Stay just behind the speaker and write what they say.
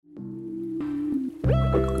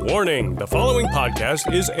Warning, the following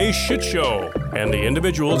podcast is a shit show, and the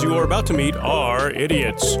individuals you are about to meet are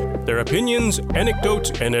idiots. Their opinions,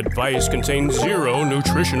 anecdotes, and advice contain zero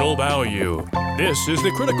nutritional value. This is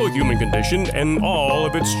the critical human condition and all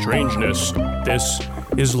of its strangeness. This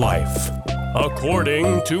is life,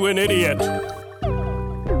 according to an idiot.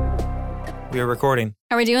 We are recording.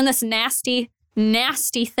 Are we doing this nasty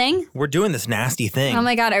thing? We're doing this nasty thing. Oh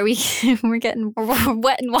my God, we're getting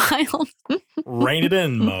wet and wild. Rein it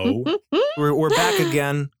in, Mo. We're back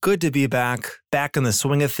again. Good to be back. Back in the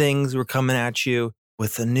swing of things. We're coming at you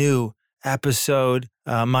with a new episode.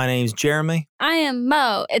 My name's Jeremy. I am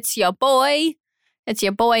Mo. It's your boy. It's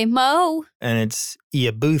your boy, Mo. And it's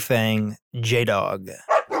ya boo thing, J-Dog.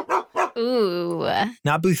 Ooh.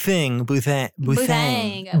 Not boo thing, boo thang.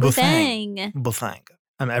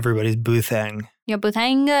 I'm everybody's boo thang. You're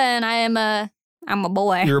Buthanga and I'm a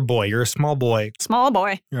boy. You're a boy. You're a small boy. Small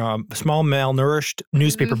boy. You're a small, malnourished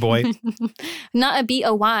newspaper boy. Not a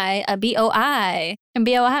B-O-Y, a B-O-I. A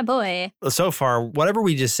B-O-I boy. So far, whatever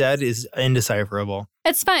we just said is indecipherable.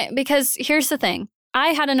 It's fine because here's the thing. I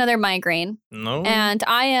had another migraine. No. And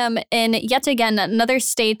I am in yet again another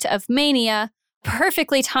state of mania,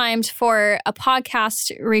 perfectly timed for a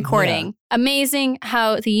podcast recording. Yeah. Amazing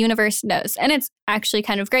how the universe knows. And it's actually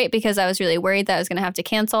kind of great because I was really worried that I was going to have to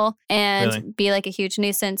cancel and be like a huge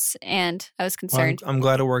nuisance. And I was concerned. Well, I'm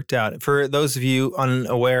glad it worked out. For those of you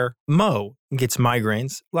unaware, Mo gets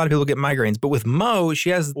migraines. A lot of people get migraines. But with Mo,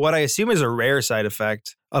 she has what I assume is a rare side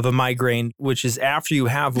effect of a migraine, which is after you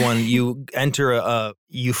have one, you enter a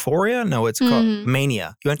euphoria? No, it's called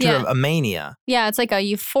mania. You enter a mania. Yeah, it's like a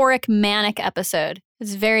euphoric manic episode.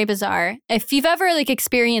 It's very bizarre. If you've ever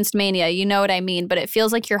experienced mania, you know what I mean, but it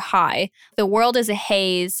feels like you're high. The world is a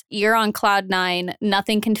haze. You're on cloud nine.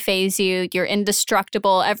 Nothing can faze you. You're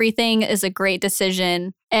indestructible. Everything is a great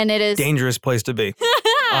decision. And it is... dangerous place to be.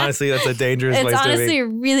 Honestly, that's a dangerous place to be. It's honestly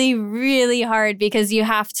really, really hard because you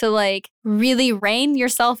have to really rein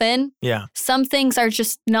yourself in. Yeah. Some things are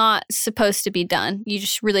just not supposed to be done. You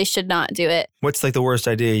just really should not do it. What's the worst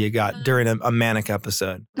idea you got during a manic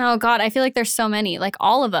episode? Oh God, I feel like there's so many,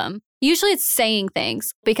 all of them. Usually it's saying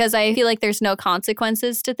things because I feel like there's no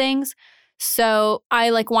consequences to things. So I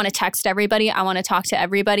want to text everybody. I want to talk to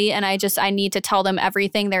everybody. And I need to tell them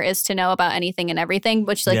everything there is to know about anything and everything,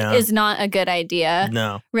 which is not a good idea.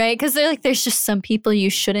 No. Right? Because there's just some people you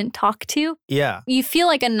shouldn't talk to. Yeah. You feel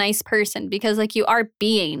like a nice person because you are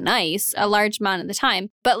being nice a large amount of the time.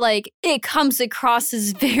 But it comes across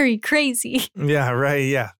as very crazy. Yeah, right.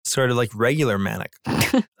 Yeah. Sort of like regular manic.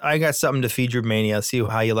 I got something to feed your mania. See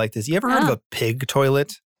how you like this. You ever heard of a pig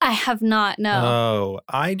toilet? I have not, no. Oh,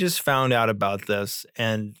 I just found out about this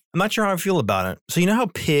and I'm not sure how I feel about it. So you know how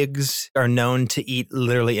pigs are known to eat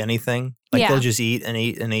literally anything? They'll just eat and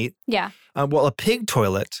eat and eat? Yeah. Well, a pig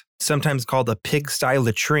toilet, sometimes called a pigsty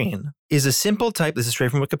latrine, is a simple type, this is straight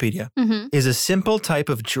from Wikipedia, is a simple type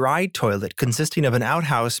of dry toilet consisting of an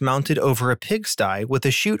outhouse mounted over a pigsty with a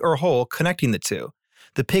chute or hole connecting the two.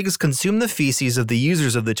 The pigs consume the feces of the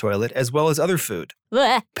users of the toilet as well as other food.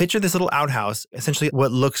 Blech. Picture this little outhouse, essentially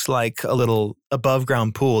what looks like a little above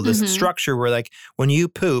ground pool, this structure where when you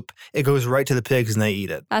poop, it goes right to the pigs and they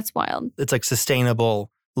eat it. That's wild. It's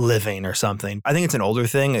sustainable living or something. I think it's an older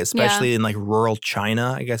thing, especially in rural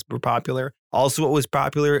China, I guess were popular. Also what was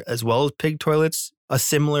popular as well as pig toilets, a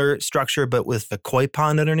similar structure but with the koi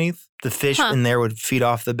pond underneath. The fish in there would feed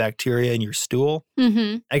off the bacteria in your stool.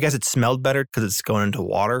 I guess it smelled better because it's going into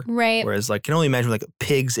water. Right. Whereas can only imagine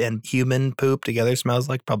pigs and human poop together smells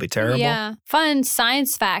probably terrible. Yeah. Fun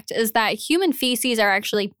science fact is that human feces are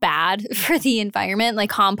actually bad for the environment,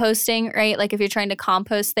 composting, right? If you're trying to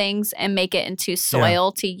compost things and make it into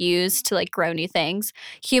soil to use to grow new things,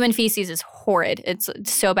 human feces is horrid. It's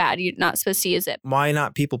so bad. You're not supposed to use it. Why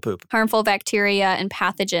not people poop? Harmful bacteria and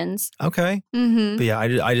pathogens. Okay. But yeah,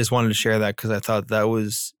 I just wanted to share that because I thought that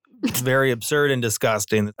was very absurd and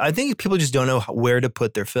disgusting. I think people just don't know where to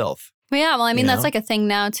put their filth. Yeah, well, that's a thing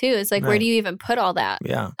now too. It's where do you even put all that?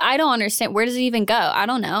 Yeah. I don't understand. Where does it even go? I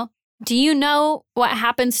don't know. Do you know what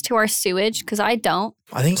happens to our sewage? Because I don't.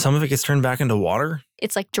 I think some of it gets turned back into water.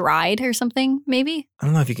 It's dried or something, maybe? I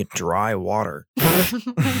don't know if you can dry water.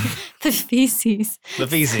 The feces. The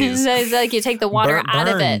feces. It's you take the water out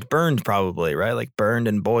of it. Burned probably, right? Burned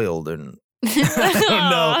and boiled and...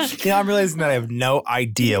 I don't know. I'm realizing that I have no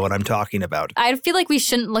idea what I'm talking about. I feel like we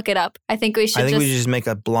shouldn't look it up. I think we should we should just make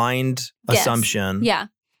a blind assumption. Yeah.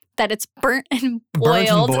 That it's burnt and boiled. Burnt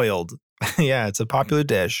and boiled. Yeah, it's a popular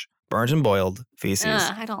dish. Burnt and boiled feces.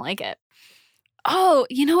 I don't like it. Oh,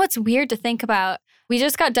 you know what's weird to think about? We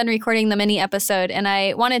just got done recording the mini episode and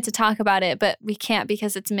I wanted to talk about it, but we can't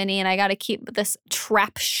because it's mini and I got to keep this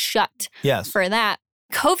trap shut for that.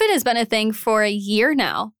 COVID has been a thing for a year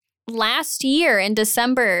now. Last year in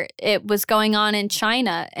December, it was going on in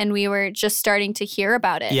China and we were just starting to hear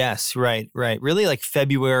about it. Yes, right. Really like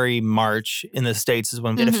February, March in the States is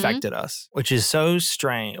when it affected us, which is so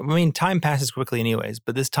strange. I mean, time passes quickly anyways,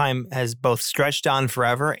 but this time has both stretched on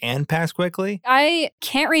forever and passed quickly. I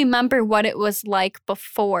can't remember what it was like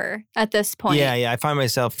before at this point. Yeah. I find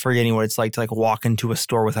myself forgetting what it's like to like walk into a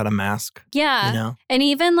store without a mask. Yeah. You know? And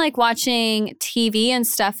even like watching TV and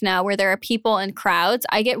stuff now where there are people in crowds,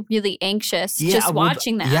 I get really anxious just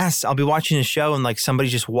watching that. Yes, I'll be watching a show and like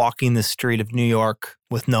somebody's just walking the street of New York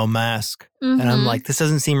with no mask. And I'm like, this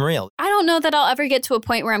doesn't seem real. I don't know that I'll ever get to a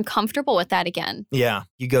point where I'm comfortable with that again. Yeah.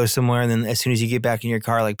 You go somewhere and then as soon as you get back in your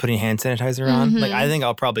car, like putting hand sanitizer on, like I think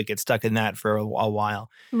I'll probably get stuck in that for a while.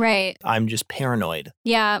 Right. I'm just paranoid.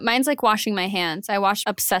 Yeah. Mine's like washing my hands. I wash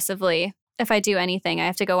obsessively. If I do anything, I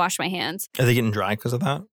have to go wash my hands. Are they getting dry because of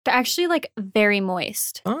that? They're actually like very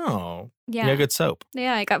moist. Oh. Yeah. You got good soap.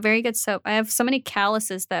 Yeah, I got very good soap. I have so many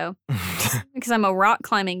calluses though because I'm a rock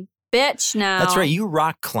climbing bitch now. That's right. You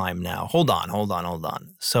rock climb now. Hold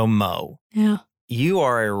on. So Mo. Yeah. You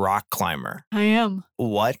are a rock climber. I am.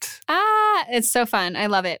 What? It's so fun. I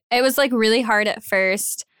love it. It was like really hard at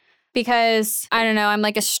first because I don't know, I'm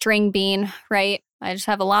like a string bean, right? I just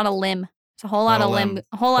have a lot of limb. It's a whole lot of limb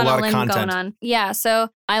going on. Yeah, so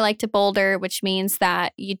I like to boulder, which means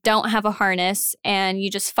that you don't have a harness and you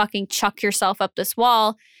just fucking chuck yourself up this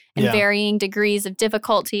wall in varying degrees of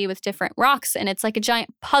difficulty with different rocks. And it's like a giant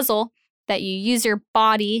puzzle that you use your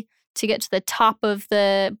body to get to the top of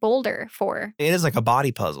the boulder for. It is like a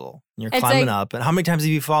body puzzle. You're climbing up. And how many times have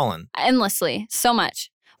you fallen? Endlessly. So much.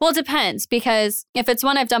 Well, it depends because if it's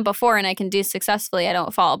one I've done before and I can do successfully, I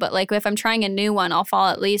don't fall. But like if I'm trying a new one, I'll fall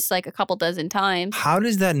at least like a couple dozen times. How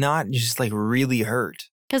does that not just like really hurt?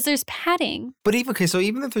 Because there's padding. But even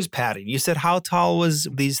if there's padding, you said how tall was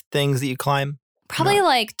these things that you climb? Probably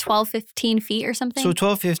like 12, 15 feet or something. So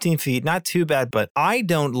 12, 15 feet, not too bad. But I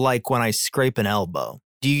don't like when I scrape an elbow.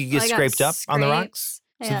 Do you get scraped up on the rocks?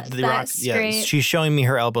 Yeah, so the rock, she's showing me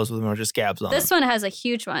her elbows with just scabs on This them. one has a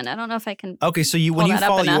huge one. I don't know if I can. Okay, so when you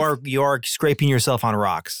fall, you are scraping yourself on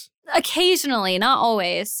rocks. Occasionally, not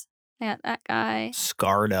always. Yeah, that guy.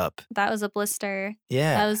 Scarred up. That was a blister.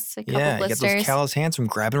 Yeah. That was a couple blisters. You get those callous hands from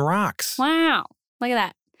grabbing rocks. Wow. Look at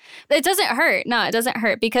that. It doesn't hurt. No, it doesn't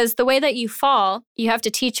hurt because the way that you fall, you have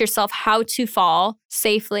to teach yourself how to fall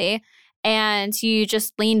safely. And you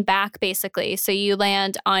just lean back basically. So you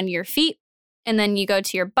land on your feet. And then you go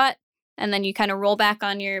to your butt, and then you kind of roll back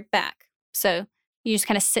on your back. So you just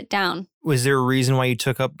kind of sit down. Was there a reason why you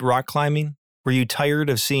took up rock climbing? Were you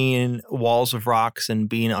tired of seeing walls of rocks and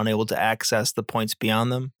being unable to access the points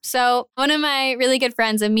beyond them? So one of my really good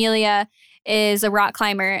friends, Amelia, is a rock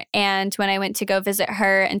climber. And when I went to go visit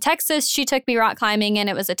her in Texas, she took me rock climbing, and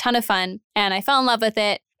it was a ton of fun. And I fell in love with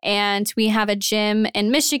it. And we have a gym in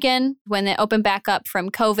Michigan. When it opened back up from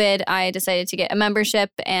COVID, I decided to get a membership,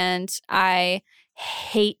 and I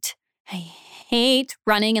hate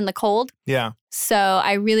running in the cold. Yeah. So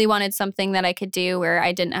I really wanted something that I could do where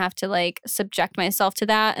I didn't have to like subject myself to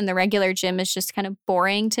that. And the regular gym is just kind of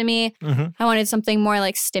boring to me. I wanted something more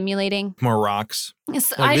like stimulating. More rocks.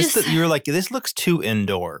 You're like, this looks too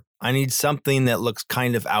indoor. I need something that looks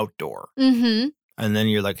kind of outdoor. And then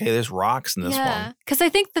you're like, hey, there's rocks in this one. Because I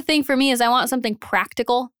think the thing for me is I want something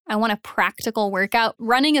practical. I want a practical workout.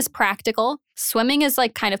 Running is practical. Swimming is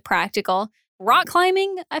like kind of practical. Rock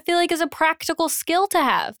climbing, I feel like, is a practical skill to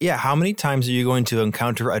have. Yeah. How many times are you going to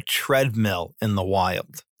encounter a treadmill in the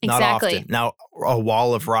wild? Exactly. Not often. Now, a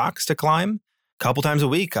wall of rocks to climb? A couple times a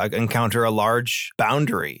week, I encounter a large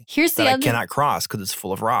boundary I cannot cross because it's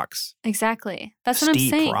full of rocks. Exactly. That's what I'm saying.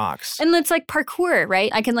 Steep rocks. And it's like parkour, right?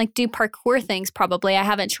 I can like do parkour things probably. I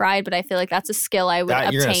haven't tried, but I feel like that's a skill I would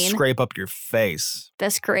obtain. You're going to scrape up your face.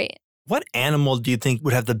 That's great. What animal do you think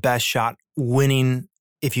would have the best shot winning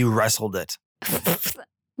if you wrestled it?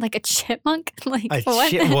 Like a chipmunk? Like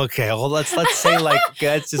what? Okay, well, let's say like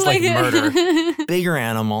it's just like murder. Bigger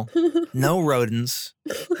animal, no rodents,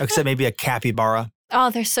 except maybe a capybara. Oh,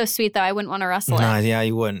 they're so sweet though. I wouldn't want to wrestle it. Yeah,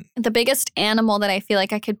 you wouldn't. The biggest animal that I feel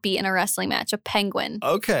like I could beat in a wrestling match, a penguin.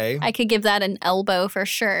 Okay. I could give that an elbow for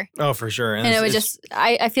sure. Oh, for sure. And it would just,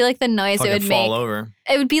 I feel like the noise it would make. Fall over.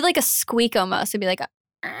 It would be like a squeak almost. It'd be like a.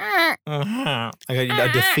 Like a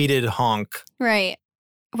defeated honk. Right.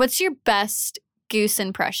 What's your best goose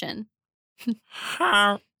impression?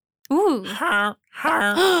 Ooh.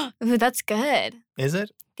 Ooh, that's good. Is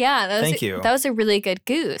it? Yeah. Thank you. That was a really good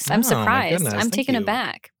goose. I'm Oh, my surprised. goodness. I'm Thank taken you.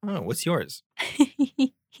 aback. Oh, what's yours?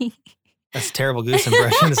 That's a terrible goose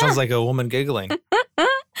impression. It sounds like a woman giggling.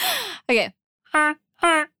 Okay.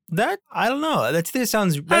 That, I don't know. That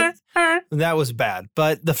sounds, that was bad.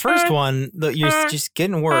 But the first one, you're just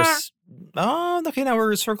getting worse. Oh, okay, now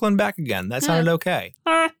we're circling back again. That sounded okay.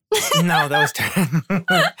 No, that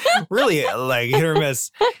was really like hit or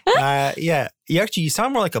miss. Yeah, you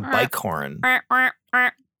sound more like a bike horn.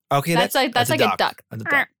 Okay, that's like a duck. That's a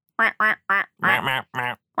duck. I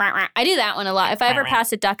do that one a lot. If I ever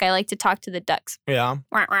pass a duck, I like to talk to the ducks. Yeah,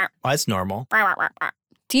 well, that's normal.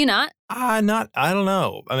 Do you not? I don't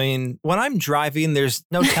know. I mean, when I'm driving, there's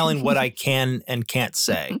no telling what I can and can't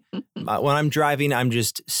say. When I'm driving, I'm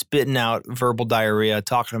just spitting out verbal diarrhea,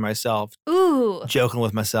 talking to myself, Ooh. joking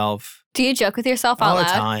with myself. Do you joke with yourself out All loud?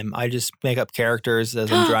 the time. I just make up characters as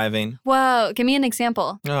I'm driving. Whoa, give me an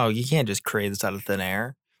example. Oh, you can't just create this out of thin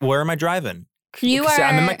air. Where am I driving?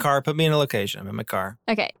 I'm in my car. Put me in a location. I'm in my car.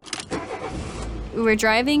 Okay. We're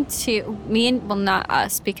driving to, not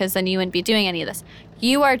us, because then you wouldn't be doing any of this.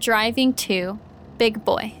 You are driving to Big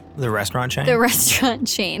Boy. The restaurant chain? The restaurant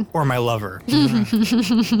chain. Or my lover.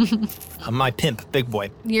 My pimp, Big Boy.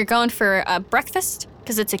 You're going for a breakfast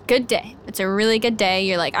because it's a good day. It's a really good day.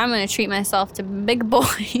 You're like, I'm going to treat myself to Big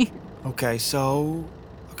Boy. Okay, so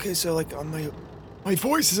like my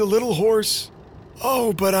voice is a little hoarse.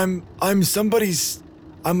 Oh, but I'm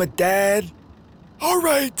a dad. All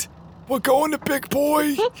right. We're going to Big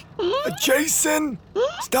Boy. Jason,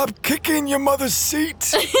 stop kicking your mother's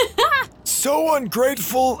seat. So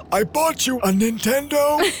ungrateful. I bought you a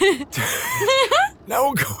Nintendo. Now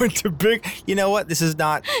we're going to Big... You know what? This is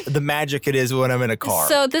not the magic it is when I'm in a car.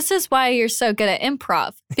 So this is why you're so good at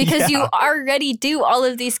improv. Because you already do all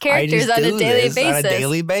of these characters on a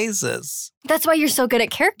daily basis. That's why you're so good at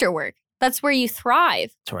character work. That's where you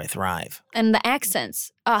thrive. That's where I thrive. And the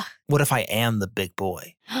accents. What if I am the big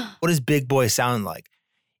boy? What does Big Boy sound like?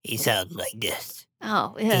 He sounds like this.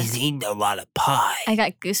 Oh, yeah. He's eating a lot of pie. I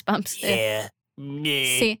got goosebumps. Yeah.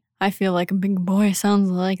 See, I feel like a big boy sounds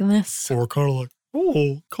like this. So we're kind of like,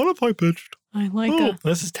 kind of high-pitched. I like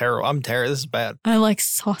This is terrible. This is bad. I like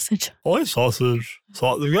sausage. I like sausage.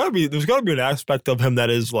 So there's gotta be an aspect of him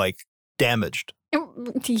that is like damaged.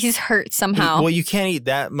 He's hurt somehow. Well, you can't eat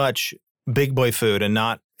that much Big Boy food and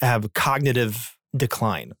not have cognitive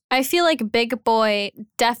decline. I feel like Big Boy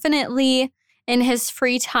definitely in his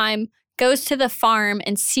free time goes to the farm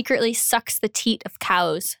and secretly sucks the teat of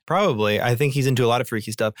cows. Probably. I think he's into a lot of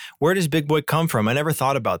freaky stuff. Where does Big Boy come from? I never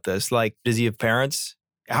thought about this. Like, does he have parents?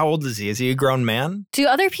 How old is he? Is he a grown man? Do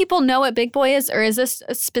other people know what Big Boy is, or is this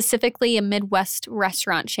specifically a Midwest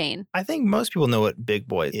restaurant chain? I think most people know what Big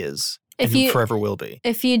Boy is. If and you forever will be.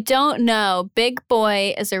 If you don't know, Big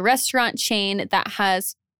Boy is a restaurant chain that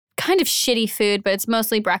has kind of shitty food, but it's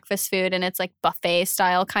mostly breakfast food and it's like buffet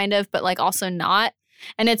style kind of, but like also not.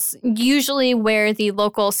 And it's usually where the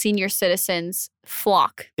local senior citizens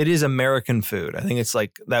flock. It is American food. I think it's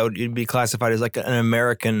like that would be classified as like an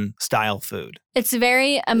American style food. It's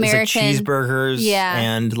very American. It's like cheeseburgers, yeah,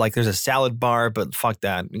 and like there's a salad bar, but fuck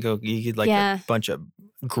that. You get like a bunch of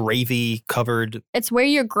gravy covered. It's where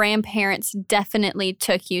your grandparents definitely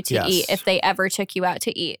took you to eat if they ever took you out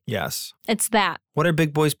to eat. Yes. It's that. What are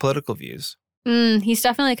Big Boy's political views? He's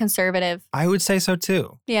definitely conservative. I would say so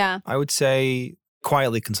too. Yeah. I would say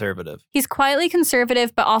quietly conservative. He's quietly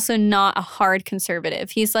conservative, but also not a hard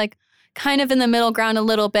conservative. He's like kind of in the middle ground a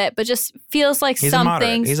little bit, but just feels like He's a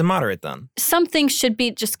moderate then. Some things should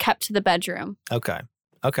be just kept to the bedroom. Okay.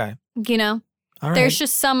 You know? All right. There's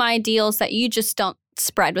just some ideals that you just don't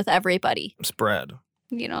spread with everybody. Spread.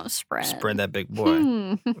 You don't spread. Spread that big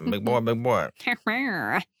boy. Big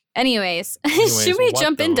boy. Anyways, should we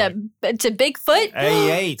jump into Bigfoot?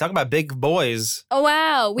 Hey, talk about big boys. Oh,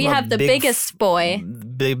 wow. We have the biggest boy.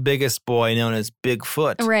 The biggest boy known as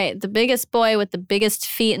Bigfoot. Right. The biggest boy with the biggest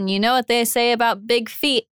feet. And you know what they say about big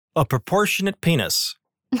feet? A proportionate penis.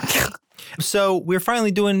 So we're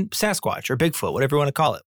finally doing Sasquatch or Bigfoot, whatever you want to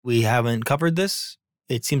call it. We haven't covered this.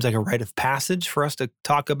 It seems like a rite of passage for us to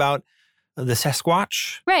talk about the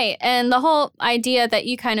Sasquatch. Right. And the whole idea that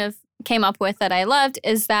you kind of came up with that I loved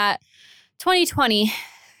is that 2020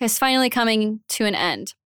 is finally coming to an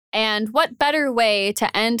end. And what better way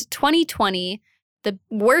to end 2020, the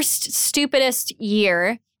worst, stupidest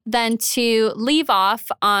year, than to leave off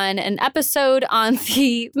on an episode on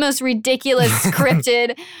the most ridiculous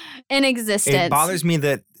cryptid in existence. It bothers me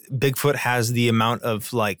that Bigfoot has the amount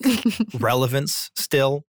of like relevance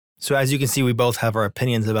still. So as you can see, we both have our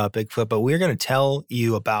opinions about Bigfoot, but we're going to tell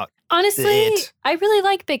you about Honestly, I really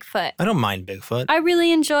like Bigfoot. I don't mind Bigfoot. I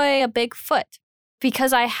really enjoy a big foot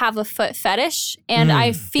because I have a foot fetish and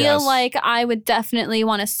I feel like I would definitely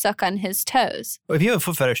want to suck on his toes. If you have a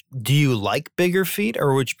foot fetish, do you like bigger feet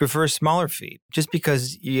or would you prefer smaller feet? Just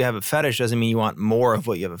because you have a fetish doesn't mean you want more of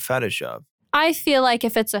what you have a fetish of. I feel like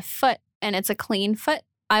if it's a foot and it's a clean foot,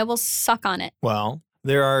 I will suck on it. Well,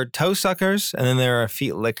 there are toe suckers and then there are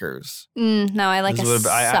feet lickers. No, I like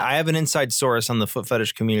I have an inside source on the foot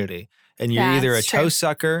fetish community, and you're either a toe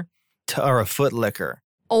sucker or a foot licker.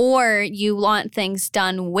 Or you want things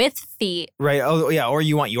done with feet. Right. Oh, yeah. Or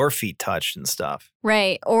you want your feet touched and stuff.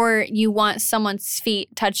 Right. Or you want someone's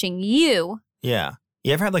feet touching you. Yeah.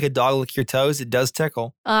 You ever had like a dog lick your toes? It does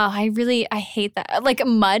tickle. Oh, I hate that. Like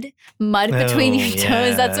mud between your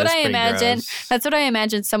toes. That's what I imagine. Gross. That's what I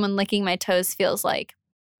imagine someone licking my toes feels like.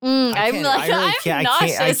 I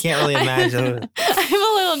can't really imagine. I'm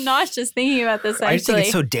a little nauseous thinking about this, actually. I just think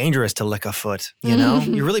it's so dangerous to lick a foot, you know?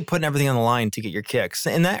 You're really putting everything on the line to get your kicks.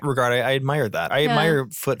 In that regard, I admire that. I admire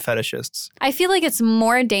foot fetishists. I feel like it's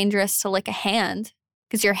more dangerous to lick a hand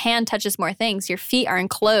because your hand touches more things. Your feet are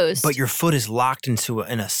enclosed. But your foot is locked in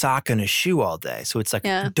a sock and a shoe all day. So it's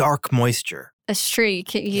like dark moisture. That's true.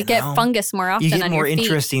 You get fungus more often on your feet. You get more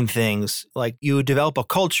interesting things. Like you develop a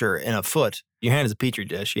culture in a foot. Your hand is a petri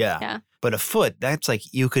dish, yeah. But a foot, that's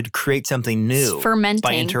like you could create something new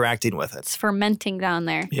by interacting with it. It's fermenting down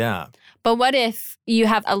there. Yeah. But what if you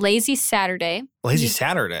have a lazy Saturday? A lazy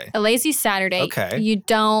Saturday? A lazy Saturday. Okay. You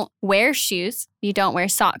don't wear shoes. You don't wear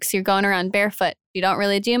socks. You're going around barefoot. You don't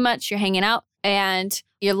really do much. You're hanging out. And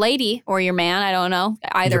your lady or your man, I don't know,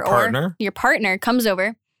 either or. Your partner comes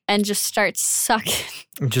over and just starts sucking.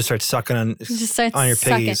 Just starts sucking on your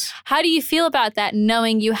piggies. How do you feel about that,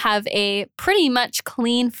 knowing you have a pretty much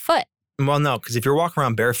clean foot? Well, no, because if you're walking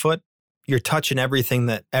around barefoot, you're touching everything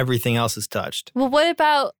that everything else is touched. Well, what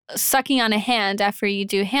about sucking on a hand after you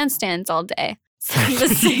do handstands all day?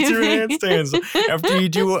 Handstands after you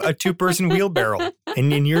do a two-person wheelbarrow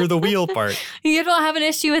and you're the wheel part. You don't have an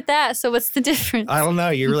issue with that, so what's the difference? I don't know.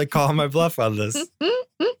 You're really calling my bluff on this.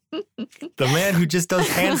 The man who just does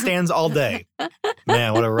handstands all day.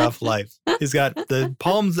 Man, what a rough life. He's got the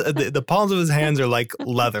palms of his hands are like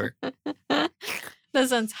leather. That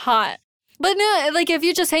sounds hot. But no, like if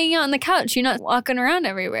you're just hanging out on the couch, you're not walking around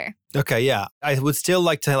everywhere. Okay, yeah. I would still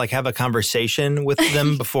like to have a conversation with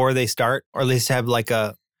them before they start, or at least have like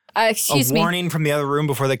a warning from the other room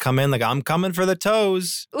before they come in. Like, I'm coming for the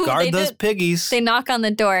toes. Ooh, guard those piggies. They knock on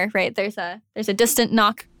the door, right? There's a distant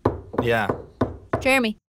knock. Yeah.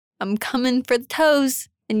 Jeremy, I'm coming for the toes.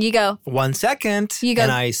 And you go, 1 second. You go,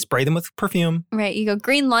 and I spray them with perfume. Right. You go,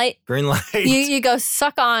 green light. Green light. You go,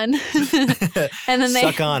 suck on. And then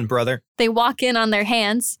suck on, brother. They walk in on their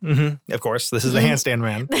hands. Mm-hmm. Of course. This is the handstand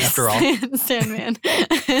man, after all. Handstand man.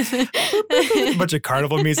 A bunch of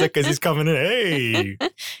carnival music as he's coming in. Hey.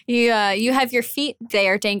 You have your feet. They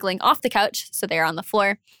are dangling off the couch, so they are on the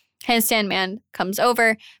floor. Handstand man comes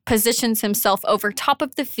over, positions himself over top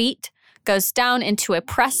of the feet, goes down into a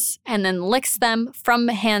press, and then licks them from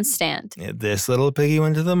a handstand. Yeah, this little piggy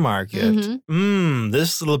went to the market.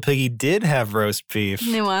 This little piggy did have roast beef.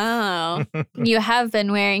 Wow. You have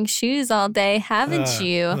been wearing shoes all day, haven't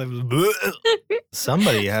you?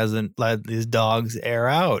 Somebody hasn't let these dogs air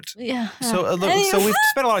out. Yeah. So we've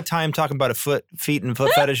spent a lot of time talking about feet and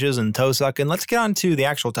foot fetishes and toe sucking. Let's get on to the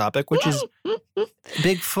actual topic, which is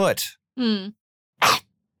Bigfoot.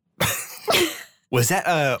 Was that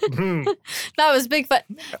That was Bigfoot.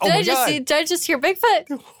 Did I just hear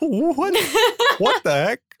Bigfoot? What the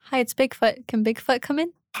heck? Hi, it's Bigfoot. Can Bigfoot come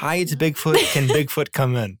in? Hi, it's Bigfoot. Can Bigfoot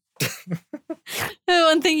come in?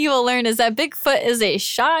 One thing you will learn is that Bigfoot is a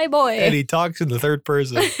shy boy. And he talks in the third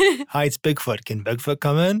person. Hi, it's Bigfoot. Can Bigfoot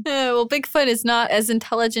come in? Well, Bigfoot is not as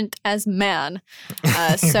intelligent as man.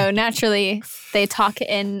 So naturally, they talk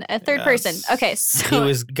in a third person. Okay, so... It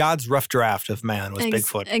was God's rough draft of man was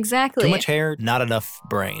Bigfoot. Exactly. Too much hair, not enough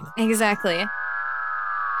brain. Exactly.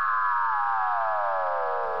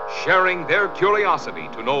 Sharing their curiosity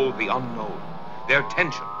to know the unknown, their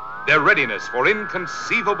tension, their readiness for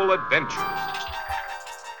inconceivable adventures.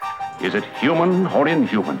 Is it human or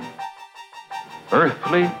inhuman?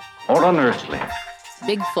 Earthly or unearthly?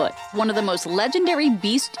 Bigfoot, one of the most legendary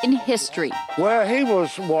beasts in history. Well, he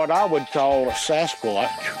was what I would call a Sasquatch.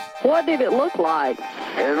 What did it look like?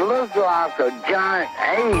 It looked like a giant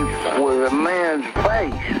ape with a man's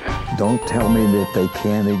face. Don't tell me that they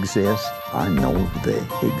can't exist. I know they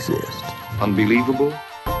exist. Unbelievable?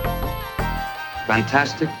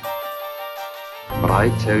 Fantastic? But I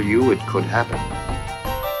tell you, it could happen.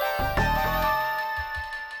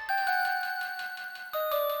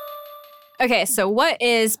 Okay, so what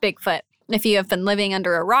is Bigfoot? If you have been living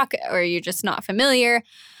under a rock or you're just not familiar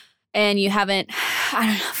and you haven't, I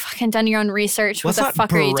don't know, fucking done your own research, what the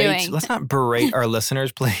fuck are you doing? Let's not berate our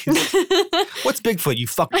listeners, please. What's Bigfoot? You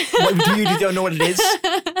fuck. You don't know what it is?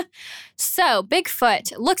 So,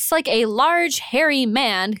 Bigfoot looks like a large, hairy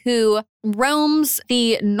man who roams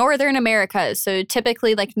the northern Americas. So,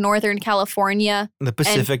 typically like northern California. The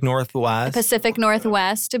Pacific Northwest. Pacific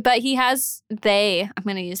Northwest. But I'm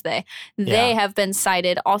going to use they. They have been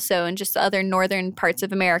sighted also in just other northern parts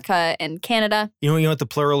of America and Canada. You know what the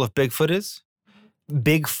plural of Bigfoot is?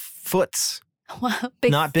 Bigfoots.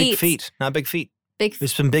 Not big feet. Not big feet.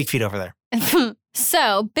 There's some big feet over there.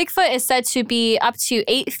 So, Bigfoot is said to be up to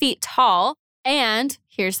 8 feet tall and,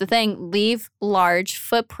 here's the thing, leave large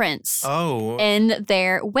footprints in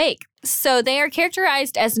their wake. So, they are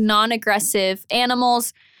characterized as non-aggressive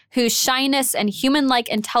animals whose shyness and human-like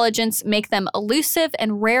intelligence make them elusive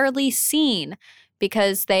and rarely seen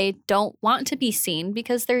because they don't want to be seen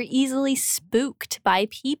because they're easily spooked by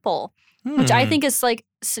people, which I think is like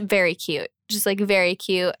very cute. Just like very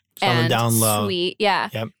cute and down low. Sweet. Yeah.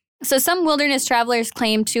 Yep. So some wilderness travelers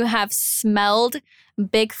claim to have smelled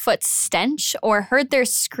Bigfoot's stench or heard their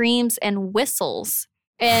screams and whistles.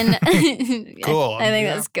 And cool. I think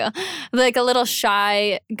that's cool. Like a little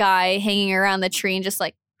shy guy hanging around the tree and just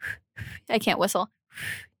like, I can't whistle.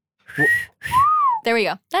 There we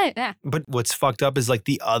go. Yeah. But what's fucked up is like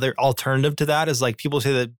the other alternative to that is like people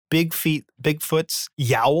say that Bigfoot's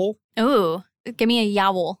yowl. Ooh, give me a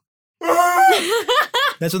yowl.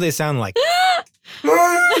 That's what they sound like.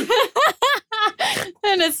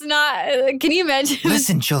 And it's not, can you imagine?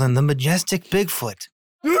 Listen, children, the majestic Bigfoot.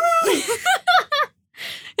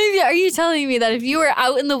 Are you telling me that if you were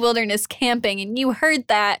out in the wilderness camping and you heard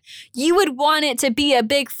that, you would want it to be a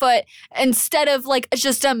Bigfoot instead of like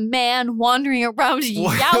just a man wandering around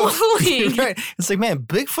yowling? Right. It's like, man,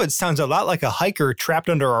 Bigfoot sounds a lot like a hiker trapped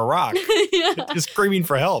under a rock, just screaming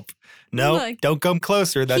for help. No, don't come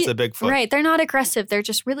closer. That's a Bigfoot. Right. They're not aggressive. They're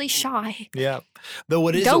just really shy. Yeah. Though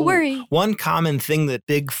what is Don't worry. One common thing that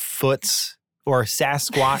Bigfoots or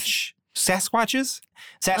Sasquatches, squatchers.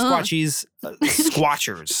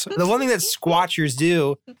 The one thing that squatchers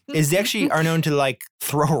do is they actually are known to like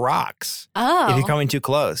throw rocks if you're coming too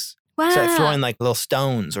close. Wow. Start throwing like little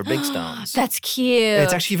stones or big stones. That's cute. And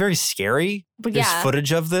it's actually very scary. But There's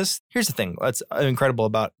footage of this. Here's the thing. What's incredible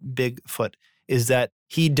about Bigfoot is that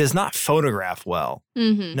he does not photograph well.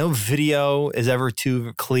 Mm-hmm. No video is ever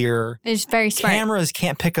too clear. He's very smart. Cameras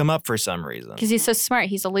can't pick him up for some reason. Because he's so smart.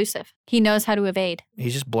 He's elusive. He knows how to evade.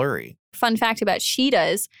 He's just blurry. Fun fact about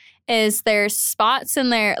cheetahs is there's spots in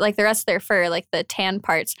their, like the rest of their fur, like the tan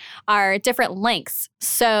parts, are different lengths.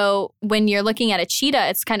 So when you're looking at a cheetah,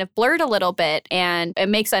 it's kind of blurred a little bit and it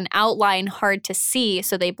makes an outline hard to see.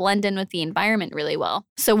 So they blend in with the environment really well.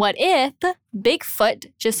 So what if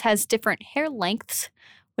Bigfoot just has different hair lengths,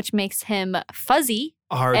 which makes him fuzzy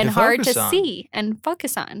and hard to see and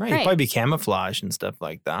focus on? Right. He'd probably be camouflage and stuff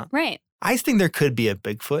like that. Right. I think there could be a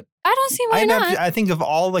Bigfoot. I don't see why not. I think of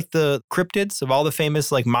all like the cryptids, of all the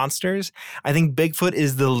famous like monsters, I think Bigfoot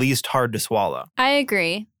is the least hard to swallow. I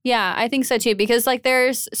agree. Yeah, I think so too, because like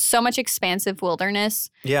there's so much expansive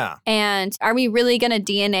wilderness. Yeah. And are we really going to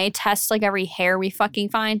DNA test like every hair we fucking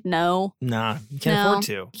find? No. Nah, you can't afford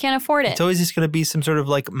to. You can't afford it. It's always just going to be some sort of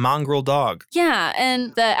like mongrel dog. Yeah,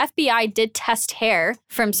 and the FBI did test hair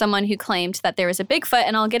from someone who claimed that there was a Bigfoot,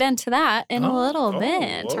 and I'll get into that in a little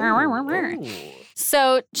bit.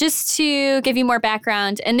 So just to give you more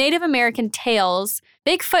background, in Native American tales,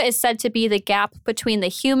 Bigfoot is said to be the gap between the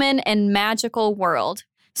human and magical world.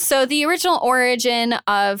 So the original origin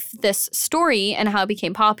of this story and how it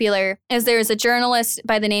became popular is there was a journalist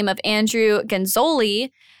by the name of Andrew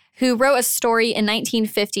Gonzoli who wrote a story in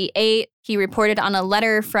 1958. He reported on a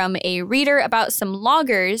letter from a reader about some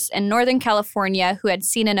loggers in Northern California who had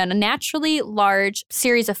seen an unnaturally large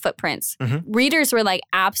series of footprints. Mm-hmm. Readers were like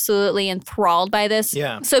absolutely enthralled by this.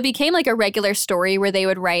 Yeah. So it became like a regular story where they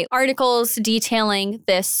would write articles detailing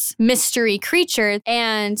this mystery creature,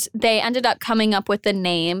 and they ended up coming up with the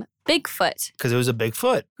name Bigfoot. Because it was a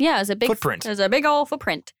Bigfoot. Yeah, it was a big footprint. It was a big old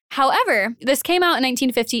footprint. However, this came out in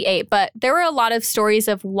 1958, but there were a lot of stories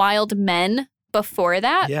of wild men before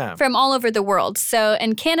that from all over the world. So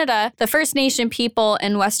in Canada, the First Nation people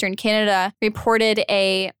in Western Canada reported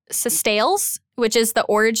a Sestales, which is the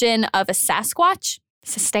origin of a Sasquatch.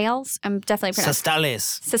 Sestales? I'm definitely pronouncing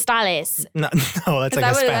Sestales. No, that's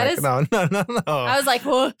like that Hispanic. No. I was like,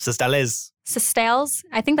 whoa. Sestales. Sestales?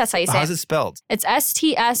 I think that's how you say it. How's it spelled? It's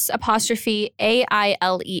STS''AILES.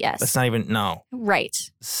 That's not even, no. Right.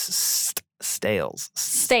 Stales.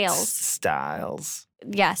 Stales. Styles.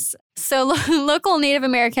 Yes. So local Native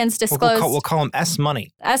Americans disclosed... We'll call him S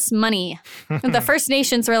Money. S Money. The First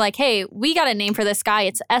Nations were like, hey, we got a name for this guy.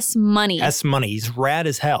 It's S Money. S Money. He's rad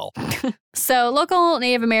as hell. So local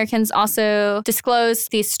Native Americans also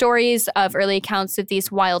disclosed these stories of early accounts of these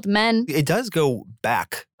wild men. It does go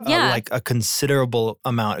back like a considerable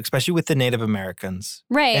amount, especially with the Native Americans.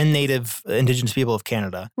 Right. And Native Indigenous people of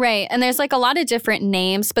Canada. Right. And there's like a lot of different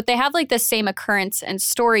names, but they have like the same occurrence and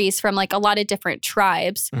stories from like a lot of different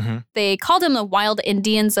tribes. Mm-hmm. They called them the wild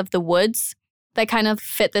Indians of the woods. That kind of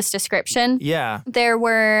fit this description. Yeah. There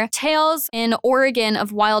were tales in Oregon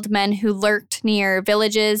of wild men who lurked near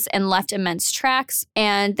villages and left immense tracks.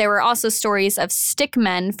 And there were also stories of stick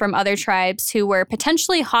men from other tribes who were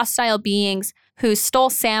potentially hostile beings who stole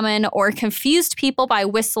salmon or confused people by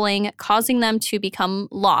whistling, causing them to become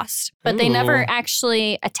lost. But they never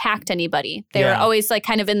actually attacked anybody. They were always like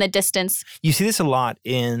kind of in the distance. You see this a lot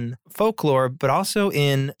in folklore, but also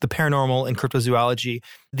in the paranormal and cryptozoology.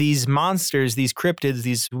 These monsters, these cryptids,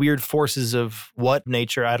 these weird forces of what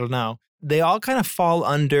nature, I don't know. They all kind of fall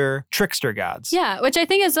under trickster gods. Yeah, which I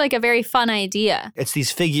think is like a very fun idea. It's these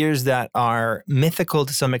figures that are mythical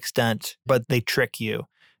to some extent, but they trick you.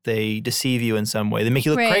 They deceive you in some way. They make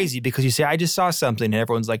you look crazy because you say, I just saw something. And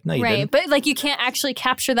everyone's like, no, you didn't. But like you can't actually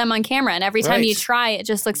capture them on camera. And every time you try, it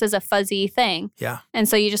just looks as a fuzzy thing. Yeah. And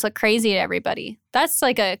so you just look crazy to everybody. That's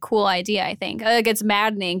like a cool idea, I think. Like it's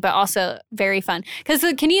maddening, but also very fun. Because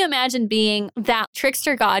can you imagine being that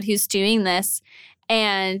trickster god who's doing this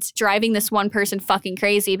and driving this one person fucking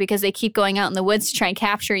crazy because they keep going out in the woods to try and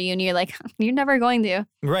capture you. And you're like, you're never going to.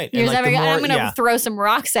 Right. You're never I'm going to throw some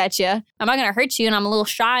rocks at you. I'm not going to hurt you. And I'm a little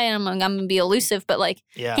shy and I'm going to be elusive. But like,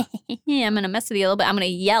 I'm going to mess with you a little bit. I'm going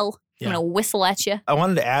to yell. I'm going to whistle at you. I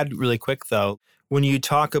wanted to add really quick, though, when you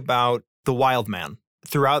talk about the wild man,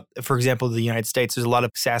 throughout, for example, the United States, there's a lot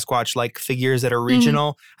of Sasquatch-like figures that are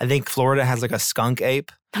regional. I think Florida has like a skunk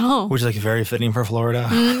ape. Which is like very fitting for Florida.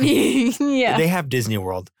 Yeah. They have Disney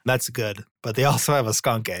World. That's good. But they also have a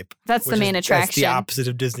skunk ape. That's the main attraction. That's the opposite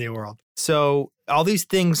of Disney World. So all these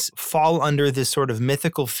things fall under this sort of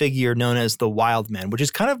mythical figure known as the wild man, which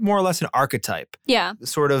is kind of more or less an archetype. Yeah.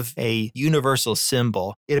 Sort of a universal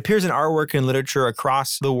symbol. It appears in artwork and literature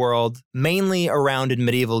across the world, mainly around in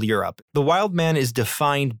medieval Europe. The wild man is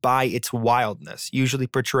defined by its wildness, usually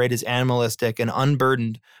portrayed as animalistic and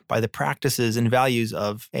unburdened by the practices and values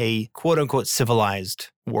of a quote-unquote civilized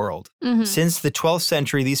world. Mm-hmm. Since the 12th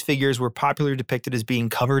century, these figures were popularly depicted as being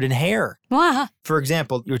covered in hair. Wow. For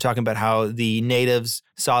example, you were talking about how the natives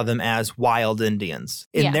saw them as wild Indians.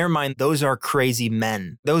 In their mind, those are crazy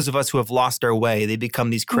men. Those of us who have lost our way, they become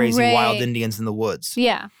these crazy wild Indians in the woods.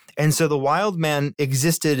 Yeah. And so the wild man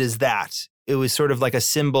existed as that. It was sort of like a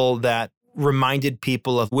symbol that reminded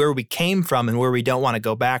people of where we came from and where we don't want to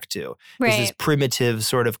go back to. Is this primitive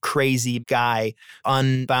sort of crazy guy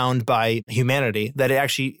unbound by humanity that it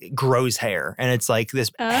actually grows hair. And it's like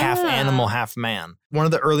this half animal, half man. One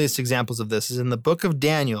of the earliest examples of this is in the book of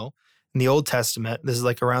Daniel in the Old Testament. This is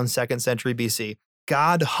like around 2nd century BC.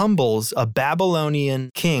 God humbles a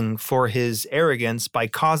Babylonian king for his arrogance by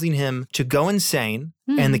causing him to go insane.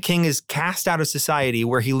 And the king is cast out of society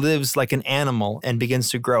where he lives like an animal and begins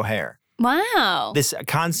to grow hair. Wow. This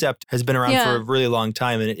concept has been around for a really long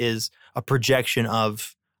time, and it is a projection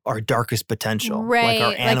of our darkest potential. Right. Like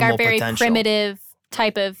our animal like our very potential. primitive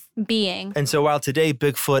type of being. And so while today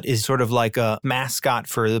Bigfoot is sort of like a mascot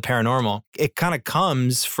for the paranormal, it kind of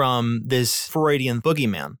comes from this Freudian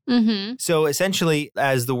boogeyman. Mm-hmm. So essentially,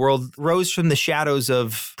 as the world rose from the shadows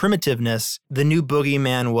of primitiveness, the new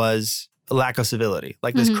boogeyman was a lack of civility,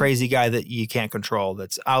 like this crazy guy that you can't control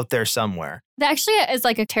that's out there somewhere. That actually is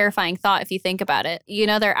like a terrifying thought if you think about it. You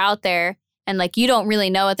know, they're out there and like you don't really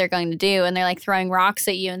know what they're going to do and they're like throwing rocks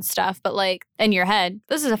at you and stuff. But like in your head,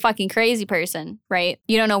 this is a fucking crazy person, right?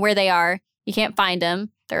 You don't know where they are. You can't find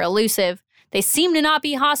them. They're elusive. They seem to not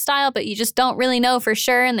be hostile, but you just don't really know for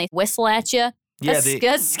sure. And they whistle at you. That's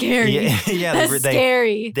scary. That's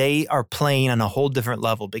scary. They are playing on a whole different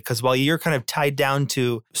level because while you're kind of tied down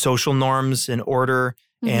to social norms and order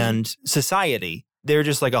and society, they're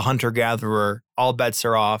just like a hunter-gatherer. All bets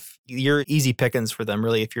are off. You're easy pickings for them,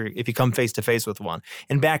 really, if you come face to face with one.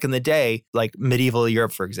 And back in the day, like medieval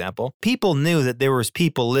Europe, for example, people knew that there was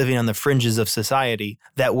people living on the fringes of society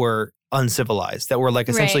that were uncivilized, that were like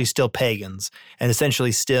essentially still pagans and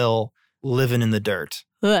essentially still living in the dirt.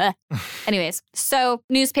 Anyways, so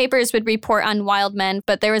newspapers would report on wild men,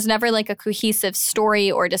 but there was never like a cohesive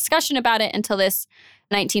story or discussion about it until this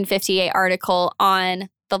 1958 article on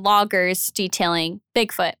the loggers detailing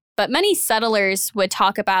Bigfoot. But many settlers would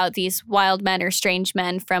talk about these wild men or strange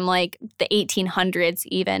men from like the 1800s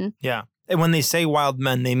even. Yeah. And when they say wild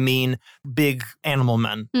men, they mean big animal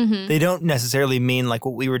men. Mm-hmm. They don't necessarily mean like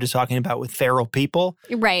what we were just talking about with feral people.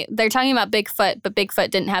 Right. They're talking about Bigfoot, but Bigfoot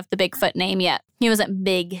didn't have the Bigfoot name yet. He wasn't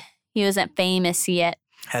big. He wasn't famous yet.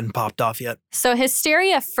 Hadn't popped off yet. So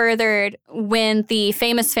hysteria furthered when the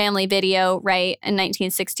Famous Family video, right, in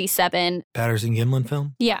 1967. Patterson-Gimlin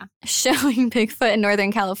film? Yeah. Showing Bigfoot in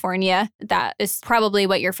Northern California. That is probably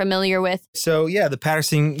what you're familiar with. So, yeah, the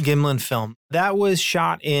Patterson-Gimlin film. That was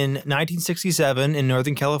shot in 1967 in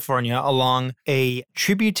Northern California along a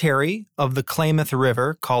tributary of the Klamath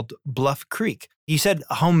River called Bluff Creek. You said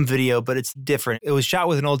home video, but it's different. It was shot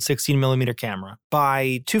with an old 16mm camera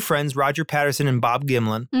by two friends, Roger Patterson and Bob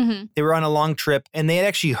Gimlin. Mm-hmm. They were on a long trip, and they had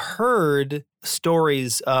actually heard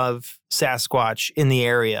stories of Sasquatch in the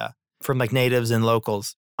area from like natives and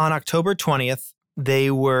locals. On October 20th,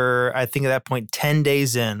 they were, I think at that point, 10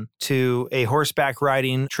 days in to a horseback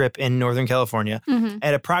riding trip in Northern California. Mm-hmm.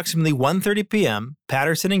 At approximately 1:30 p.m.,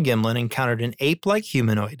 Patterson and Gimlin encountered an ape-like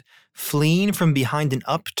humanoid fleeing from behind an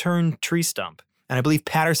upturned tree stump. And I believe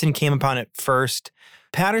Patterson came upon it first.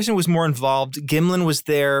 Patterson was more involved. Gimlin was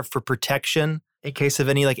there for protection in case of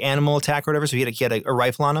any like animal attack or whatever. So he had a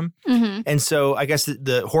rifle on him. Mm-hmm. And so I guess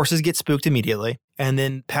the horses get spooked immediately. And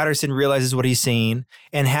then Patterson realizes what he's seeing.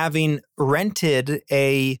 And having rented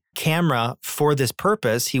a camera for this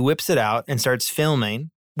purpose, he whips it out and starts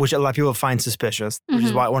filming, which a lot of people find suspicious, which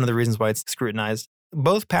is one of the reasons why it's scrutinized.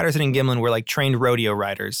 Both Patterson and Gimlin were like trained rodeo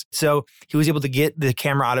riders. So he was able to get the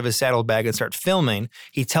camera out of his saddlebag and start filming.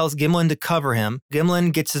 He tells Gimlin to cover him.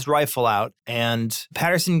 Gimlin gets his rifle out and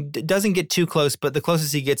Patterson doesn't get too close, but the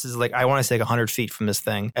closest he gets is like, I want to say like 100 feet from this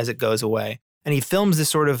thing as it goes away. And he films this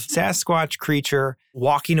sort of Sasquatch creature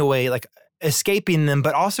walking away, like escaping them,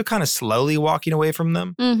 but also kind of slowly walking away from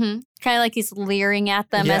them. Mm-hmm. Kind of like he's leering at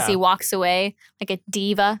them as he walks away, like a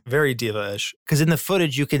diva. Very diva-ish. Because in the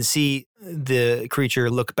footage, you can see the creature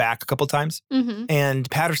look back a couple times. Mm-hmm. And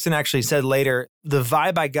Patterson actually said later, the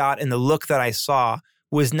vibe I got and the look that I saw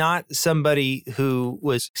was not somebody who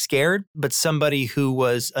was scared, but somebody who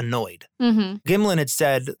was annoyed. Mm-hmm. Gimlin had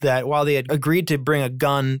said that while they had agreed to bring a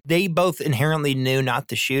gun, they both inherently knew not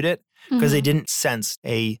to shoot it because they didn't sense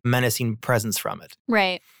a menacing presence from it.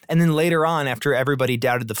 Right. And then later on, after everybody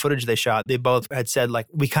doubted the footage they shot, they both had said, like,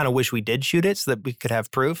 we kind of wish we did shoot it so that we could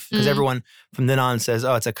have proof. Because everyone from then on says,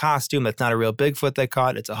 oh, it's a costume. That's not a real Bigfoot they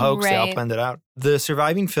caught. It's a hoax. They all planned it out. The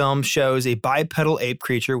surviving film shows a bipedal ape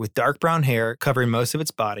creature with dark brown hair covering most of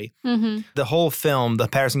its body. Mm-hmm. The whole film, the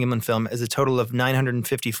Patterson-Gimlin film, is a total of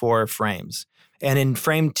 954 frames. And in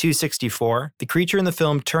frame 264, the creature in the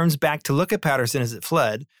film turns back to look at Patterson as it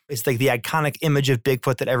fled. It's like the iconic image of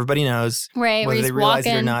Bigfoot that everybody knows, right, whether they realize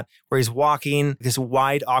it or not, where he's walking, this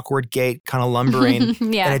wide, awkward gait, kind of lumbering.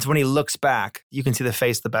 Yeah. And it's when he looks back, you can see the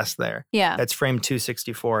face the best there. Yeah. That's frame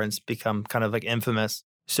 264, and it's become kind of like infamous.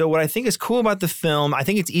 So what I think is cool about the film, I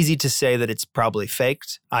think it's easy to say that it's probably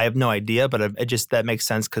faked. I have no idea, but it just, that makes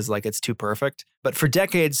sense because like it's too perfect. But for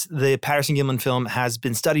decades, the Patterson-Gimlin film has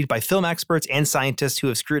been studied by film experts and scientists who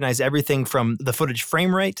have scrutinized everything from the footage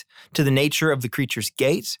frame rate to the nature of the creature's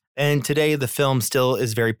gait. And today, the film still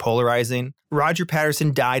is very polarizing. Roger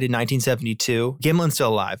Patterson died in 1972. Gimlin's still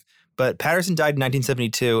alive. But Patterson died in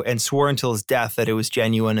 1972 and swore until his death that it was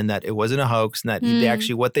genuine and that it wasn't a hoax and that they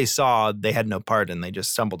actually, what they saw, they had no part in. They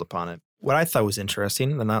just stumbled upon it. What I thought was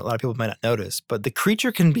interesting, and a lot of people might not notice, but the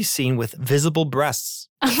creature can be seen with visible breasts.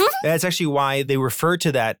 That's actually why they refer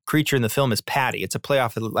to that creature in the film as Patty. It's a play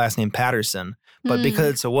off of the last name Patterson. But because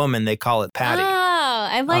it's a woman, they call it Patty. Oh,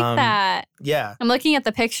 I like that. Yeah. I'm looking at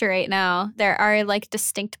the picture right now. There are like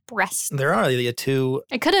distinct breasts. There are the two.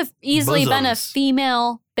 It could have easily been a bosoms.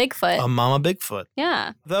 female Bigfoot. A mama Bigfoot.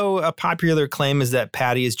 Yeah. Though a popular claim is that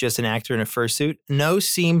Patty is just an actor in a fursuit, no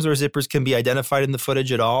seams or zippers can be identified in the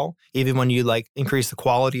footage at all, even when you like increase the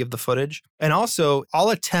quality of the footage. And also, all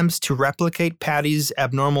attempts to replicate Patty's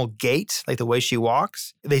abnormal gait, like the way she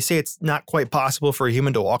walks, they say it's not quite possible for a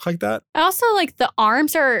human to walk like that. Also, like the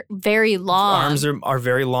arms are very long. Arms are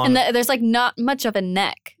very long. And there's like not much of a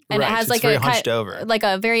neck. And right, it has it's like very hunched over. Like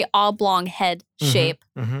a very oblong head shape.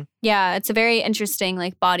 Mm-hmm. Yeah, it's a very interesting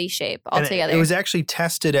like body shape altogether. It was actually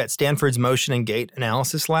tested at Stanford's Motion and Gait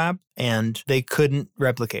Analysis Lab, and they couldn't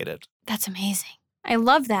replicate it. That's amazing. I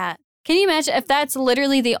love that. Can you imagine if that's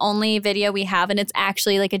literally the only video we have and it's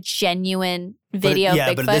actually like a genuine video of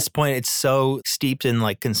Bigfoot? But at this point, it's so steeped in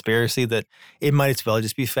like conspiracy that it might as well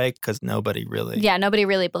just be fake because nobody really. Yeah, nobody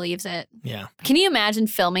really believes it. Yeah. Can you imagine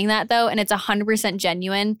filming that though and it's 100%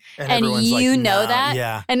 genuine and everyone's you like, know nah, that?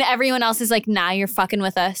 Yeah. And everyone else is like, nah, you're fucking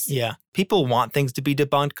with us. Yeah. People want things to be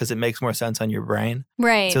debunked because it makes more sense on your brain.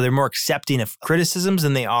 Right. So they're more accepting of criticisms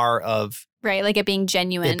than they are of Right, like it being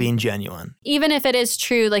genuine. It being genuine. Even if it is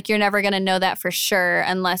true, like you're never going to know that for sure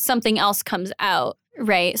unless something else comes out.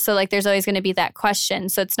 Right. So like there's always going to be that question.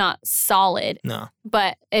 So it's not solid. No.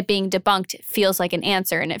 But it being debunked feels like an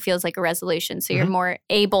answer and it feels like a resolution. So you're more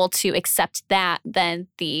able to accept that than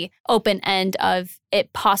the open end of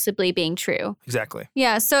it possibly being true. Exactly.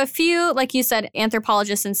 Yeah. So a few, like you said,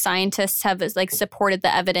 anthropologists and scientists have like supported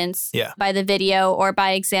the evidence by the video or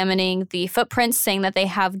by examining the footprints, saying that they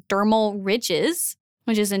have dermal ridges,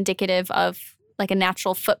 which is indicative of like a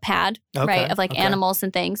natural foot pad, right, of like animals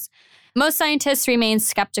and things. Most scientists remain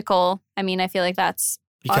skeptical. I mean, I feel like that's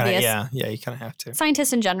obvious. You kind of have to.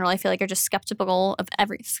 Scientists in general, I feel like, are just skeptical of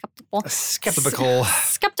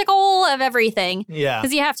skeptical of everything. Yeah.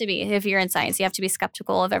 Because you have to be. If you're in science, you have to be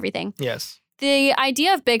skeptical of everything. Yes. The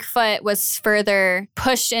idea of Bigfoot was further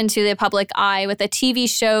pushed into the public eye with a TV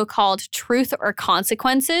show called Truth or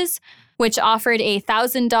Consequences, which offered a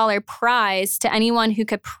 $1,000 prize to anyone who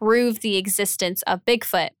could prove the existence of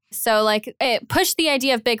Bigfoot. So, like, it pushed the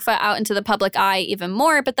idea of Bigfoot out into the public eye even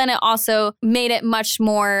more, but then it also made it much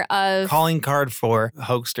more of... calling card for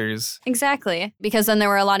hoaxers. Exactly. Because then there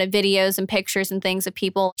were a lot of videos and pictures and things of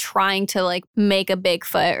people trying to, like, make a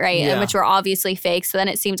Bigfoot, right? Yeah. And which were obviously fake. So then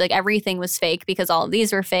it seemed like everything was fake because all of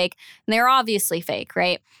these were fake. And they were obviously fake,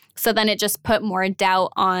 right? So then it just put more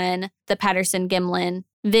doubt on the Patterson-Gimlin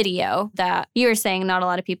video that you were saying not a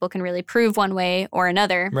lot of people can really prove one way or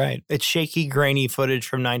another. Right. It's shaky, grainy footage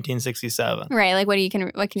from 1967. Right. Like what can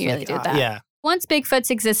you really do with that? Yeah. Once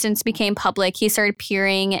Bigfoot's existence became public, he started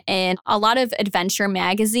appearing in a lot of adventure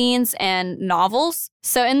magazines and novels.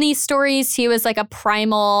 So in these stories, he was like a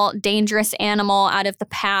primal, dangerous animal out of the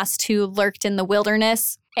past who lurked in the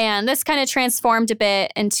wilderness. And this kind of transformed a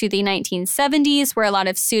bit into the 1970s, where a lot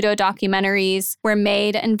of pseudo-documentaries were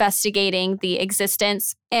made investigating the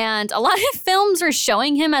existence. And a lot of films were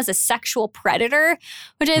showing him as a sexual predator,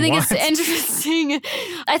 which I think is interesting.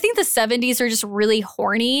 I think the 70s were just really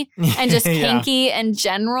horny and just kinky in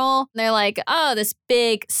general. They're like, oh, this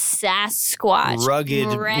big Sasquatch.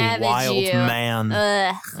 Rugged, ravage wild you. man.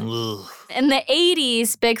 Ugh. In the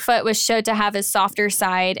 80s, Bigfoot was showed to have his softer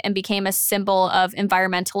side and became a symbol of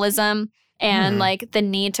environmentalism and like the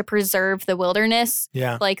need to preserve the wilderness.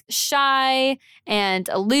 Yeah. Like shy and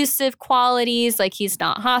elusive qualities, like he's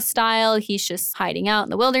not hostile, he's just hiding out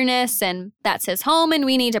in the wilderness and that's his home and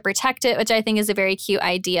we need to protect it, which I think is a very cute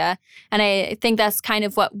idea. And I think that's kind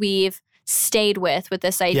of what we've stayed with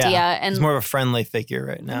this idea. Yeah, and he's more of a friendly figure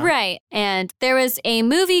right now. Right. And there was a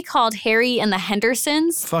movie called Harry and the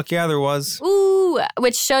Hendersons. Fuck yeah, there was. Ooh,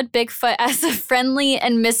 which showed Bigfoot as a friendly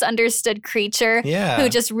and misunderstood creature who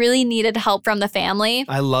just really needed help from the family.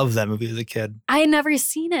 I loved that movie as a kid. I had never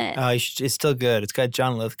seen it. It's still good. It's got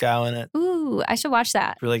John Lithgow in it. Ooh, I should watch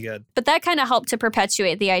that. Really good. But that kind of helped to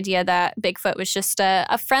perpetuate the idea that Bigfoot was just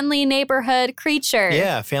a friendly neighborhood creature.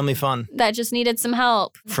 Yeah, family fun. That just needed some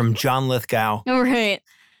help. From John Lithgow. Right.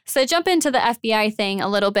 So jump into the FBI thing a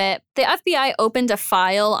little bit. The FBI opened a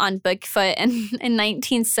file on Bigfoot in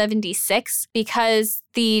 1976 because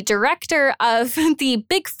the director of the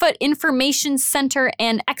Bigfoot Information Center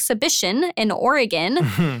and Exhibition in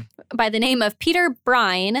Oregon, by the name of Peter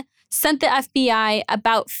Brine, sent the FBI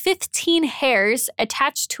about 15 hairs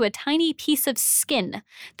attached to a tiny piece of skin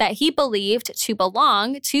that he believed to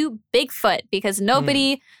belong to Bigfoot because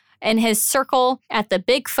nobody in his circle at the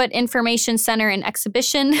Bigfoot Information Center and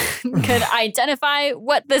Exhibition could identify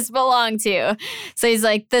what this belonged to. So he's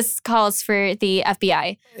like, this calls for the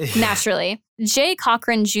FBI, naturally. Jay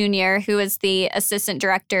Cochran Jr., who is the assistant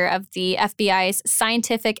director of the FBI's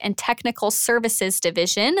Scientific and Technical Services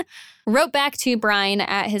Division, wrote back to Brine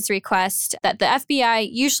at his request that the FBI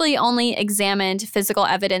usually only examined physical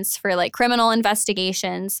evidence for like criminal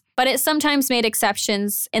investigations, but it sometimes made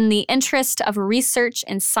exceptions in the interest of research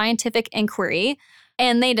and scientific inquiry.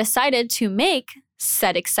 And they decided to make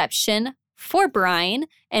said exception for Brine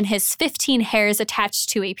and his 15 hairs attached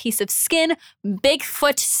to a piece of skin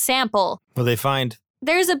Bigfoot sample. What they find?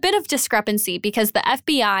 There's a bit of discrepancy because the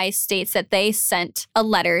FBI states that they sent a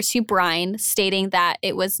letter to Brine stating that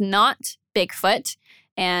it was not Bigfoot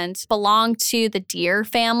and belonged to the deer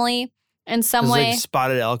family in some way. Like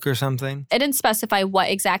spotted elk or something? It didn't specify what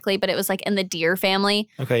exactly, but it was like in the deer family.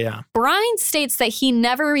 Okay, yeah. Brine states that he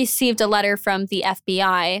never received a letter from the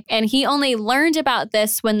FBI, and he only learned about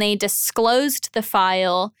this when they disclosed the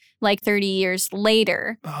file like 30 years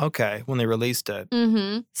later. Okay, when they released it.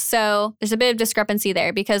 So there's a bit of discrepancy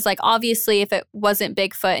there because like obviously if it wasn't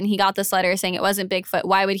Bigfoot and he got this letter saying it wasn't Bigfoot,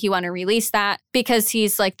 why would he want to release that? Because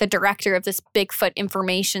he's like the director of this Bigfoot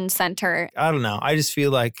Information Center. I don't know. I just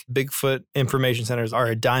feel like Bigfoot information centers are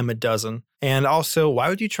a dime a dozen. And also, why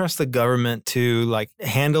would you trust the government to like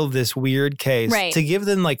handle this weird case, to give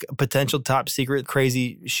them like potential top secret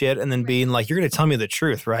crazy shit and then being like, you're going to tell me the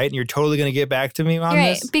truth, right? And you're totally going to get back to me on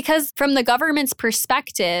this? Because from the government's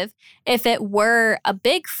perspective, if it were a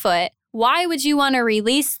Bigfoot, why would you want to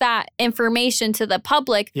release that information to the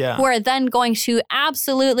public who are then going to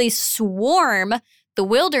absolutely swarm the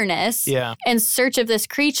wilderness in search of this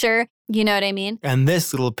creature? You know what I mean? And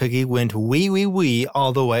this little piggy went wee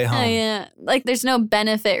all the way home. Yeah. Like there's no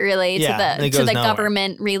benefit really to the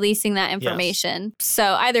government releasing that information. Yes. So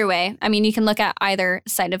either way, I mean, you can look at either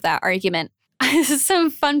side of that argument.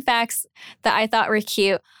 Some fun facts that I thought were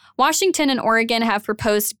cute. Washington and Oregon have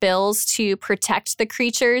proposed bills to protect the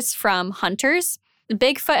creatures from hunters.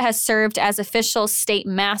 Bigfoot has served as official state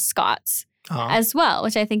mascots as well,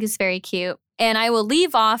 which I think is very cute. And I will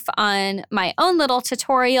leave off on my own little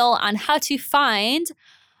tutorial on how to find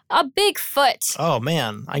a Bigfoot. Oh,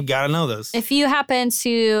 man. I got to know this. If you happen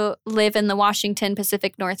to live in the Washington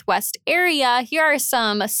Pacific Northwest area, here are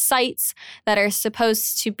some sites that are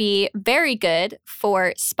supposed to be very good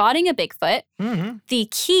for spotting a Bigfoot. Mm-hmm. The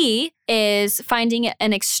key is finding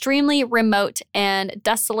an extremely remote and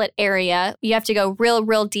desolate area. You have to go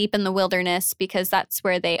real deep in the wilderness because that's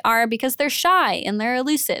where they are, because they're shy and they're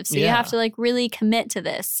elusive. So you have to like really commit to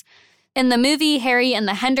this. In the movie Harry and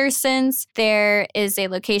the Hendersons, there is a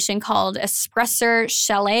location called Espresso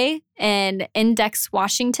Chalet in Index,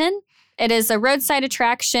 Washington. It is a roadside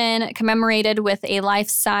attraction commemorated with many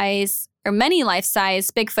life-size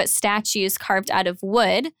Bigfoot statues carved out of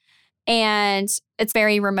wood. And it's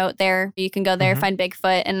very remote there. You can go there, find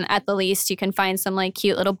Bigfoot, and at the least you can find some like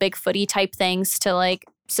cute little Bigfooty type things to like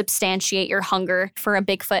substantiate your hunger for a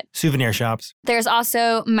Bigfoot. Souvenir shops. There's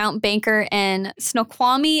also Mount Banker in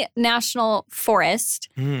Snoqualmie National Forest.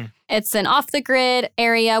 It's an off-the-grid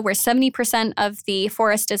area where 70% of the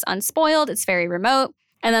forest is unspoiled. It's very remote.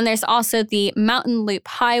 And then there's also the Mountain Loop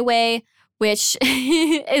Highway, which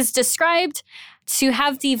is described to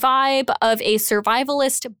have the vibe of a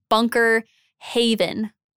survivalist bunker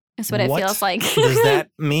haven. Is what it feels like. What does that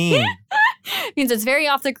mean? It means it's very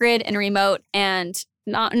off the grid and remote and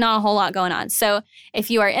not a whole lot going on. So if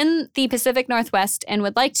you are in the Pacific Northwest and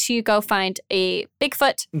would like to go find a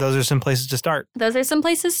Bigfoot, those are some places to start.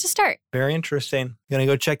 Very interesting. Gonna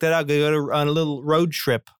go check that out. Go on a little road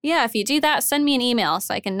trip. Yeah, if you do that, send me an email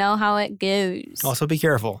so I can know how it goes. Also be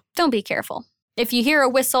careful. Don't be careful. If you hear a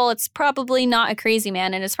whistle, it's probably not a crazy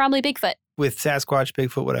man and it's probably Bigfoot. With Sasquatch,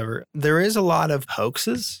 Bigfoot, whatever, there is a lot of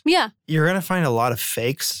hoaxes. Yeah. You're going to find a lot of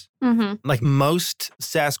fakes. Mm-hmm. Like most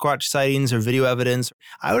Sasquatch sightings or video evidence,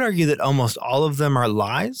 I would argue that almost all of them are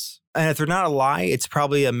lies. And if they're not a lie, it's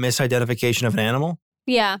probably a misidentification of an animal.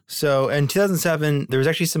 Yeah. So in 2007, there was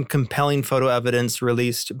actually some compelling photo evidence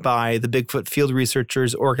released by the Bigfoot Field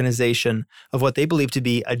Researchers Organization of what they believe to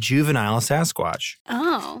be a juvenile Sasquatch.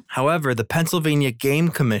 Oh. However, the Pennsylvania Game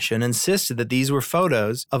Commission insisted that these were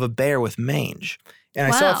photos of a bear with mange. And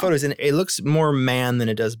I saw photos, and it looks more man than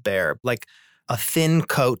it does bear, like a thin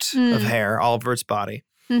coat of hair all over its body.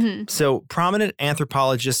 Mm-hmm. So prominent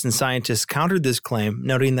anthropologists and scientists countered this claim,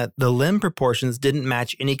 noting that the limb proportions didn't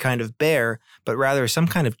match any kind of bear, but rather some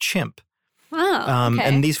kind of chimp. Oh, okay.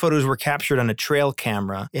 And these photos were captured on a trail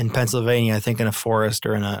camera in Pennsylvania, I think in a forest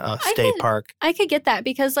or in a state park. I could get that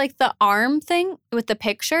because like the arm thing with the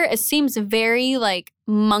picture, it seems very like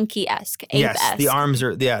monkey-esque, ape-esque. Yes, the arms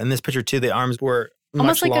are, in this picture too, the arms were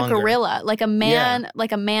almost like longer. A gorilla, like a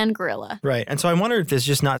man gorilla. Right. And so I wonder if there's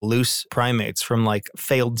just not loose primates from like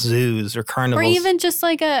failed zoos or carnivals. Or even just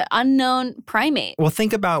like an unknown primate. Well,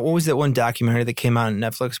 think about, what was that one documentary that came out on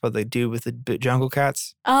Netflix about the dude with the jungle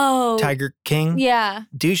cats? Oh. Tiger King? Yeah.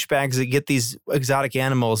 Douchebags that get these exotic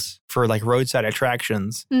animals for like roadside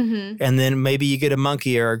attractions. Mm-hmm. And then maybe you get a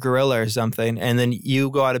monkey or a gorilla or something, and then you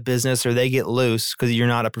go out of business or they get loose because you're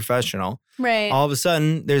not a professional. Right. All of a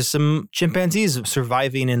sudden, there's some chimpanzees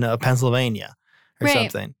surviving in Pennsylvania or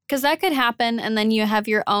something. Because that could happen, and then you have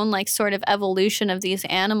your own like sort of evolution of these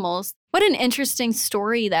animals. What an interesting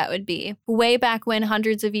story that would be. Way back when,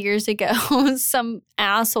 hundreds of years ago, some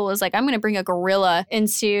asshole was like, I'm going to bring a gorilla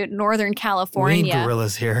into Northern California. We need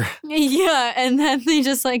gorillas here. Yeah, and then they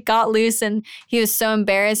just like got loose and he was so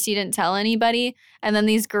embarrassed he didn't tell anybody. And then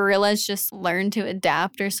these gorillas just learned to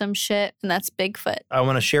adapt or some shit, and that's Bigfoot. I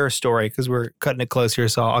want to share a story because we're cutting it close here,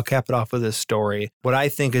 so I'll cap it off with this story. What I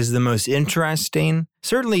think is the most interesting,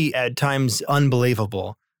 certainly at times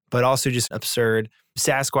unbelievable, but also just absurd,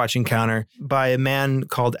 Sasquatch encounter by a man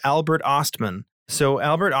called Albert Ostman. So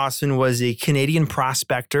Albert Ostman was a Canadian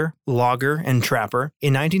prospector, logger, and trapper.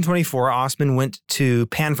 In 1924, Ostman went to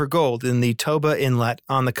pan for gold in the Toba Inlet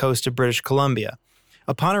on the coast of British Columbia.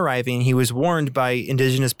 Upon arriving, he was warned by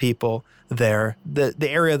indigenous people there that the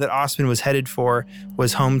area that Osman was headed for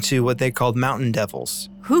was home to what they called mountain devils.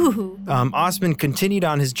 Osman continued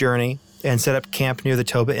on his journey and set up camp near the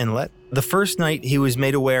Toba Inlet. The first night, he was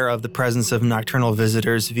made aware of the presence of nocturnal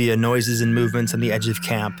visitors via noises and movements on the edge of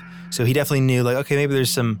camp. So he definitely knew, like, okay, maybe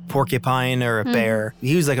there's some porcupine or a bear.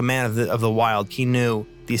 He was like a man of the wild. He knew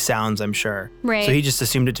these sounds, I'm sure. Right. So he just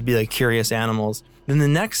assumed it to be like curious animals. Then the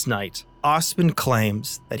next night, Osman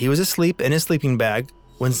claims that he was asleep in his sleeping bag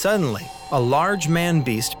when suddenly a large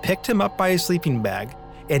man-beast picked him up by his sleeping bag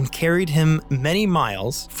and carried him many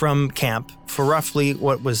miles from camp for roughly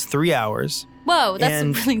what was 3 hours. Whoa,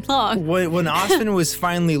 that's really long. When Osman was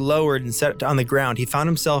finally lowered and set on the ground, he found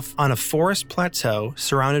himself on a forest plateau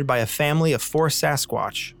surrounded by a family of 4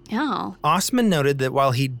 Sasquatch. Oh. Osman noted that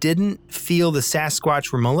while he didn't feel the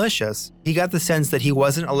Sasquatch were malicious, he got the sense that he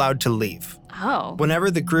wasn't allowed to leave. Oh.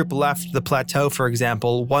 Whenever the group left the plateau, for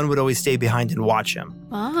example, one would always stay behind and watch him.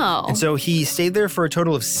 Oh. And so he stayed there for a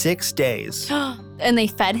total of 6 days. And they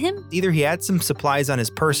fed him? Either he had some supplies on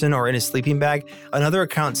his person or in his sleeping bag. Another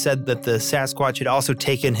account said that the Sasquatch had also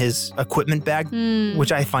taken his equipment bag,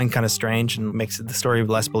 which I find kind of strange and makes the story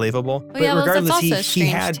less believable. Well, yeah, regardless, that's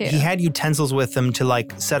also he had utensils with him to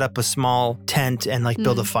like set up a small tent and like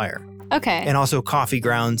build a fire. Okay. And also coffee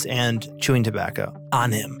grounds and chewing tobacco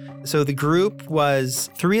on him. So the group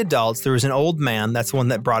was 3 adults. There was an old man, that's the one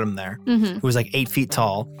that brought him there, who was like 8 feet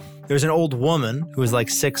tall. There was an old woman who was like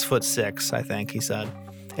 6'6", I think he said.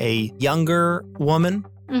 A younger woman,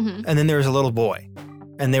 and then there was a little boy.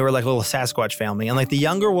 And they were like a little Sasquatch family. And like the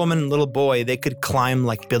younger woman and little boy, they could climb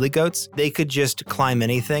like billy goats. They could just climb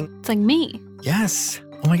anything. It's like me. Yes.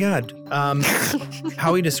 Oh my God.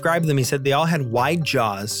 How he described them, he said they all had wide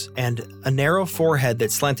jaws and a narrow forehead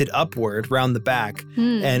that slanted upward round the back,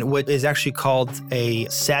 and what is actually called a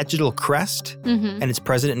sagittal crest, and it's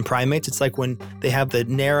present in primates. It's like when they have the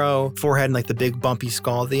narrow forehead and like the big bumpy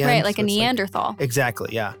skull at the end. Right, like a Neanderthal.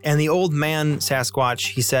 Exactly, yeah. And the old man Sasquatch,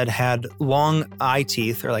 he said, had long eye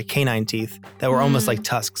teeth or like canine teeth that were almost like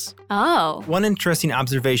tusks. Oh. One interesting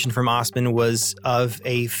observation from Osman was of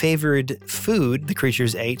a favored food the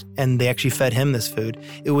creatures ate, and they actually fed him this food.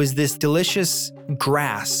 It was this delicious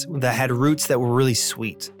grass that had roots that were really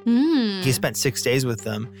sweet. He spent 6 days with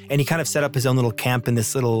them, and he kind of set up his own little camp in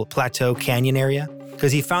this little plateau canyon area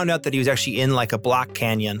because he found out that he was actually in like a block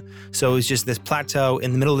canyon. So it was just this plateau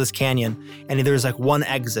in the middle of this canyon, and there was like one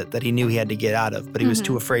exit that he knew he had to get out of, but he was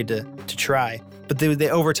too afraid to try. But they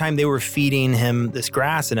over time, they were feeding him this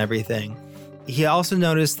grass and everything. He also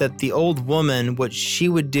noticed that the old woman, what she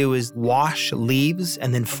would do is wash leaves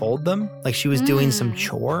and then fold them, like she was doing some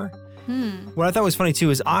chore. What I thought was funny too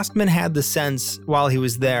is Osman had the sense while he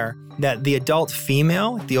was there that the adult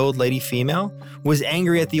female, the old lady female, was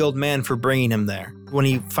angry at the old man for bringing him there. When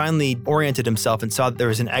he finally oriented himself and saw that there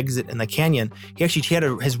was an exit in the canyon, he had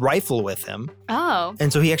his rifle with him. Oh.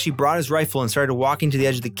 And so he actually brought his rifle and started walking to the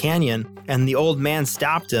edge of the canyon, and the old man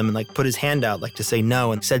stopped him and like put his hand out like to say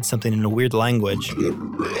no and said something in a weird language.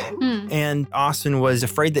 And Osman was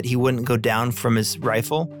afraid that he wouldn't go down from his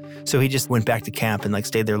rifle, so he just went back to camp and like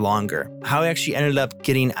stayed there longer. How he actually ended up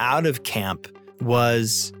getting out of camp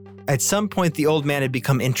was at some point the old man had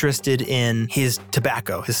become interested in his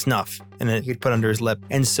tobacco, his snuff, and he'd put under his lip.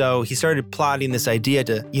 And so he started plotting this idea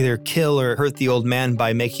to either kill or hurt the old man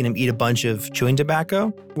by making him eat a bunch of chewing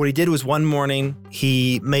tobacco. What he did was one morning,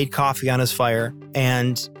 he made coffee on his fire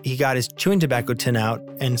and he got his chewing tobacco tin out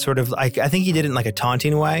and sort of, I think he did it in like a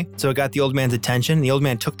taunting way. So it got the old man's attention. The old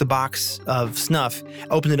man took the box of snuff,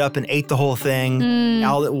 opened it up and ate the whole thing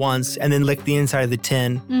all at once, and then licked the inside of the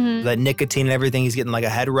tin. That nicotine and everything, he's getting like a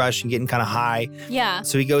head rush and getting kind of high. Yeah.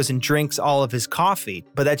 So he goes and drinks all of his coffee,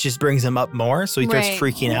 but that just brings him up more. So he starts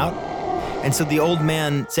freaking out. And so the old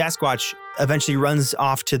man, Sasquatch, eventually runs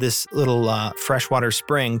off to this little freshwater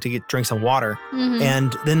spring to drink some water.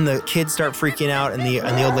 And then the kids start freaking out and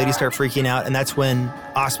the old lady start freaking out. And that's when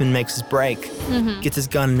Osman makes his break, gets his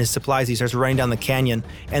gun and his supplies. He starts running down the canyon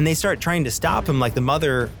and they start trying to stop him. Like the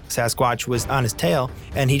mother Sasquatch was on his tail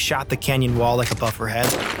and he shot the canyon wall like above her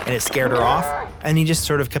head and it scared her off. And he just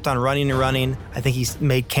sort of kept on running and running. I think he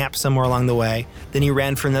made camp somewhere along the way. Then he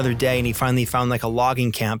ran for another day and he finally found like a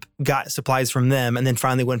logging camp, got supplies from them, and then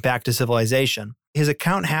finally went back to civilization. His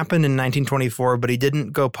account happened in 1924, but he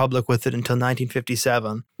didn't go public with it until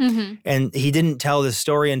 1957. And he didn't tell this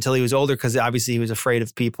story until he was older because obviously he was afraid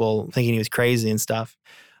of people thinking he was crazy and stuff.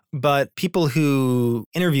 But people who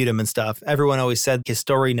interviewed him and stuff, everyone always said his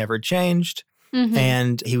story never changed. Mhm.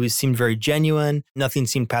 And he seemed very genuine. Nothing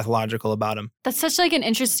seemed pathological about him. That's such like an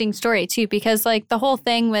interesting story too, because like the whole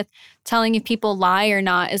thing with telling if people lie or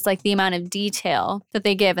not is like the amount of detail that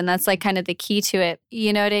they give. And that's like kind of the key to it.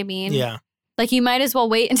 You know what I mean? Yeah. Like you might as well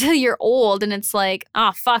wait until you're old and it's like,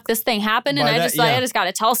 oh, fuck, this thing happened. And By that, I just got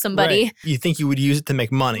to tell somebody. Right. You think you would use it to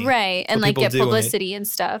make money. Right. And like get publicity and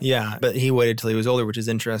stuff. Yeah. But he waited till he was older, which is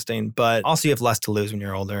interesting. But also you have less to lose when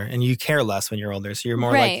you're older and you care less when you're older. So you're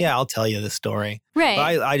more like, yeah, I'll tell you the story. Right.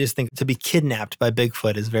 But I just think to be kidnapped by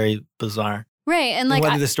Bigfoot is very bizarre. Right. And like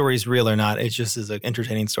whether the story is real or not, it just is an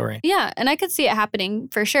entertaining story. Yeah. And I could see it happening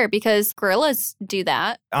for sure because gorillas do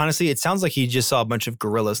that. Honestly, it sounds like he just saw a bunch of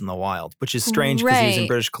gorillas in the wild, which is strange because he was in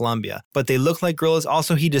British Columbia. But they look like gorillas.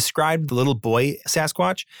 Also, he described the little boy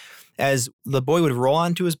Sasquatch as the boy would roll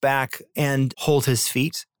onto his back and hold his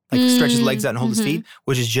feet. Like stretch his legs out and hold his feet,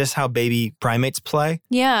 which is just how baby primates play.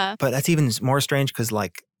 Yeah. But that's even more strange because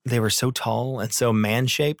like they were so tall and so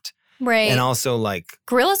man-shaped. Right. And also like...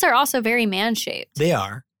 gorillas are also very man-shaped. They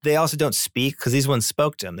are. They also don't speak because these ones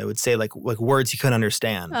spoke to him. They would say like words he couldn't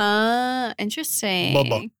understand. Interesting.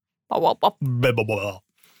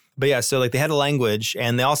 But yeah, so like they had a language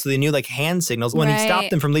and they knew like hand signals. When he stopped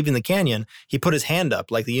them from leaving the canyon, he put his hand up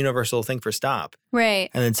like the universal thing for stop. Right.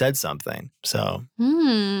 And then said something. So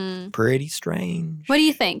pretty strange. What do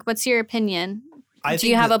you think? What's your opinion? Do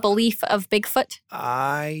you have a belief of Bigfoot?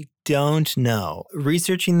 I don't know.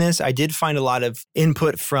 Researching this, I did find a lot of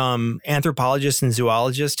input from anthropologists and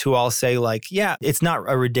zoologists who all say like, yeah, it's not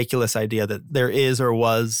a ridiculous idea that there is or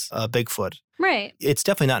was a Bigfoot. Right. It's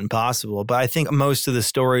definitely not impossible, but I think most of the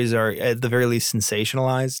stories are at the very least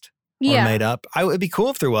sensationalized or made up. It'd be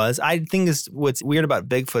cool if there was. I think what's weird about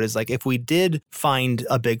Bigfoot is like if we did find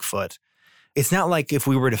a Bigfoot, it's not like if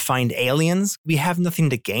we were to find aliens, we have nothing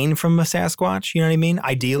to gain from a Sasquatch. You know what I mean?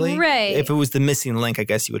 Ideally. Right. If it was the missing link, I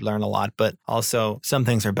guess you would learn a lot. But also, some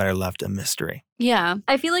things are better left a mystery. Yeah.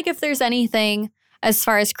 I feel like if there's anything as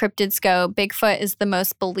far as cryptids go, Bigfoot is the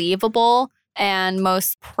most believable and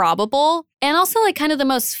most probable. And also like kind of the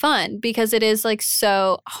most fun because it is like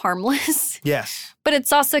so harmless. Yes. But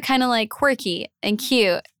it's also kind of like quirky and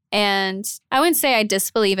cute. And I wouldn't say I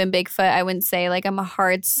disbelieve in Bigfoot. I wouldn't say like I'm a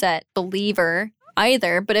hard set believer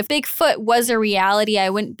either. But if Bigfoot was a reality, I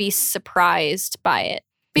wouldn't be surprised by it.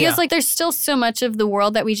 Because like there's still so much of the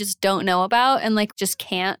world that we just don't know about and like just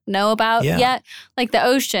can't know about yet. Like the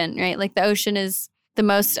ocean, right? Like the ocean is the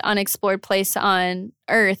most unexplored place on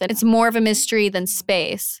Earth. And it's more of a mystery than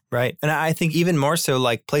space. Right. And I think even more so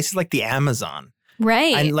like places like the Amazon.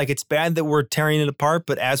 Right. And like it's bad that we're tearing it apart,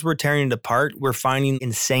 but as we're tearing it apart, we're finding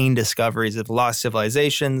insane discoveries of lost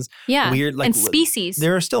civilizations. Yeah. Weird like and species.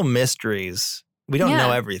 There are still mysteries. We don't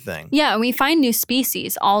know everything. Yeah, and we find new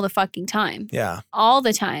species all the fucking time. Yeah. All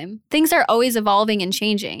the time. Things are always evolving and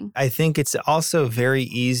changing. I think it's also very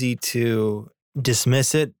easy to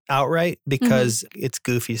dismiss it outright because it's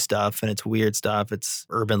goofy stuff and it's weird stuff. It's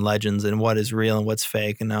urban legends and what is real and what's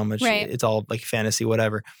fake and how much it's all like fantasy,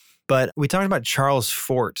 whatever. But we talked about Charles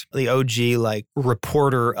Fort, the OG like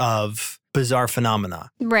reporter of bizarre phenomena.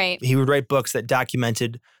 Right. He would write books that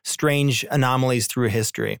documented strange anomalies through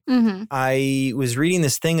history. Mm-hmm. I was reading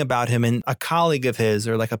this thing about him and a colleague of his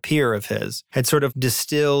or like a peer of his had sort of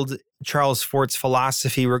distilled Charles Fort's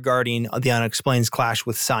philosophy regarding the unexplained clash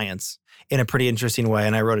with science in a pretty interesting way.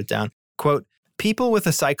 And I wrote it down. Quote, people with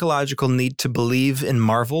a psychological need to believe in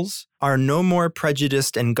marvels are no more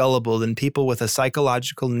prejudiced and gullible than people with a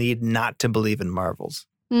psychological need not to believe in marvels.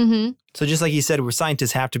 Mm-hmm. So just like you said, where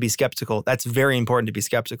scientists have to be skeptical, that's very important to be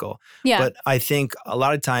skeptical. Yeah. But I think a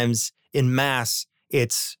lot of times in mass,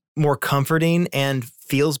 it's more comforting and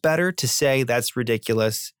feels better to say that's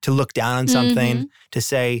ridiculous, to look down on something, to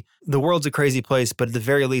say the world's a crazy place, but at the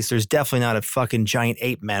very least, there's definitely not a fucking giant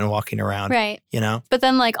ape man walking around. Right. You know? But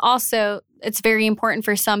then like also, it's very important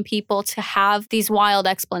for some people to have these wild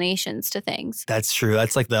explanations to things. That's true.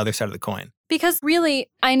 That's like the other side of the coin. Because really,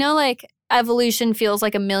 I know like evolution feels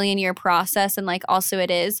like a million-year process and like also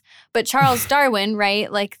it is. But Charles Darwin,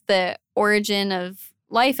 right? Like the origin of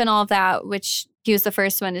life and all of that, which he was the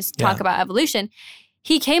first one to talk about evolution.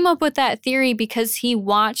 He came up with that theory because he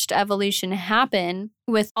watched evolution happen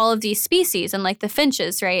with all of these species and like the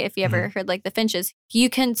finches, right? If you ever heard like the finches, you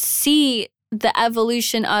can see the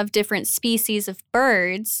evolution of different species of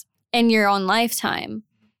birds in your own lifetime.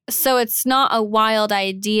 So it's not a wild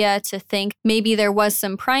idea to think maybe there was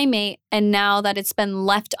some primate and now that it's been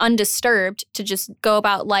left undisturbed to just go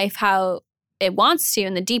about life how it wants to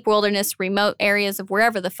in the deep wilderness, remote areas of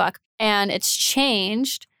wherever the fuck. And it's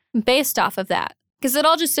changed based off of that. Because it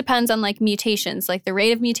all just depends on like mutations, like the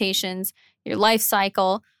rate of mutations, your life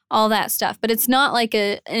cycle, all that stuff. But it's not like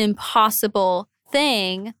an impossible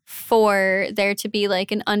thing for there to be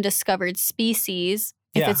like an undiscovered species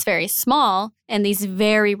if it's very small in these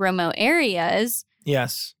very remote areas.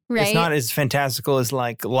 Yes. Right. It's not as fantastical as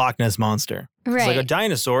like Loch Ness Monster. Right. It's like a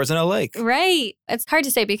dinosaur is in a lake. Right. It's hard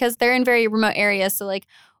to say because they're in very remote areas. So like,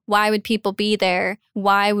 why would people be there?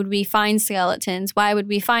 Why would we find skeletons? Why would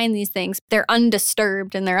we find these things? They're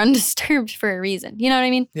undisturbed, and they're undisturbed for a reason. You know what I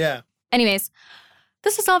mean? Yeah. Anyways,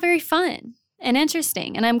 this is all very fun and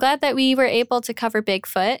interesting. And I'm glad that we were able to cover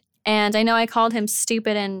Bigfoot. And I know I called him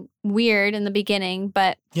stupid and weird in the beginning,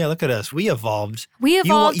 but... Yeah, look at us. We evolved. We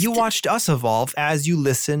evolved. You watched us evolve as you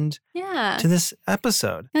listened to this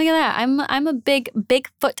episode. Look at that. I'm a big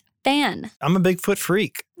Bigfoot fan. I'm a Bigfoot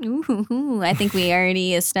freak. Ooh, I think we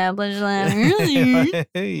already established that earlier.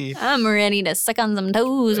 I'm ready to suck on some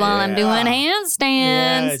toes while I'm doing handstands.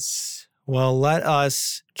 Yes. Well, let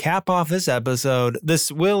us cap off this episode.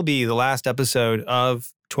 This will be the last episode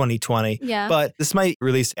of 2020. Yeah. But this might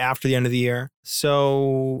release after the end of the year.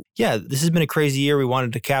 So, yeah, this has been a crazy year. We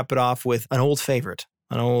wanted to cap it off with an old favorite,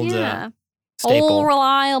 an old staple. Old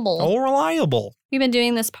reliable. Old reliable. We've been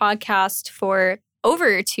doing this podcast for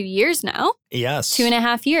over 2 years now. Yes.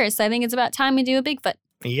 2.5 years. So I think it's about time we do a Bigfoot.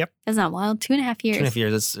 Yep. Isn't that wild? 2.5 years. 2.5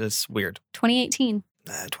 years. It's weird. 2018.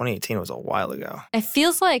 2018 was a while ago. It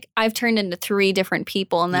feels like I've turned into 3 different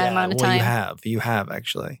people in that amount of time. You have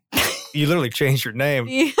actually. You literally changed your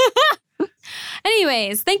name.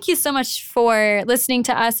 Anyways, thank you so much for listening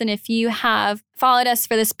to us. And if you have followed us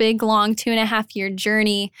for this big, long 2.5 year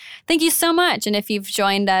journey, thank you so much. And if you've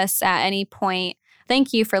joined us at any point,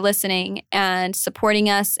 thank you for listening and supporting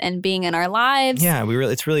us and being in our lives. Yeah,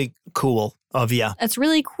 it's really cool of you. It's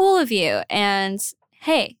really cool of you. And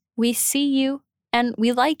hey, we see you. And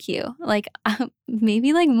we like you, like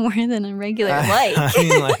maybe like more than a regular like. I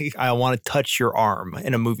mean, like I want to touch your arm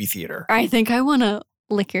in a movie theater. I think I want to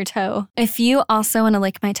lick your toe. If you also want to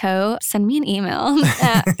lick my toe, send me an email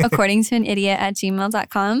at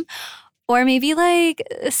accordingtoanidiot@gmail.com. Or maybe like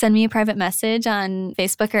send me a private message on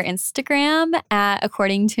Facebook or Instagram at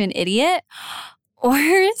accordingtoanidiot. Or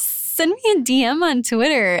send me a DM on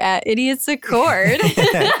Twitter at idiotsaccord.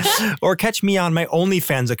 Or catch me on my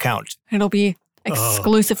OnlyFans account. It'll be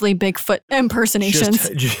exclusively Bigfoot impersonations.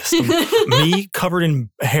 Just me covered in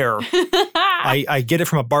hair. I get it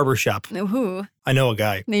from a barbershop. Ooh. I know a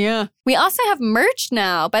guy. Yeah. We also have merch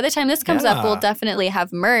now. By the time this comes up, we'll definitely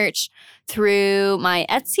have merch through my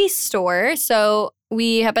Etsy store. So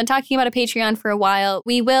we have been talking about a Patreon for a while.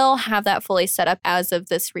 We will have that fully set up as of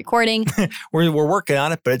this recording. We're working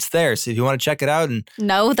on it, but it's there. So if you want to check it out and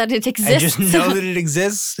know that it exists. And just know that it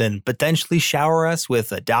exists and potentially shower us with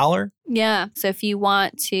 $1. Yeah. So if you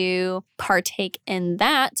want to partake in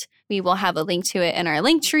that, we will have a link to it in our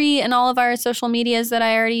link tree and all of our social medias that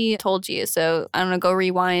I already told you. So I don't know, go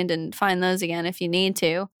rewind and find those again if you need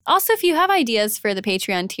to. Also, if you have ideas for the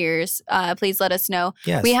Patreon tiers, please let us know.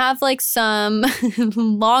 Yes. We have like some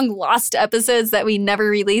long lost episodes that we never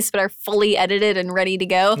released but are fully edited and ready to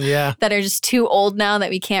go. Yeah. That are just too old now that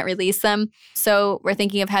we can't release them. So we're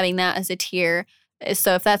thinking of having that as a tier.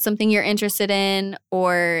 So if that's something you're interested in,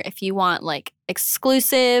 or if you want like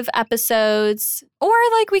exclusive episodes, or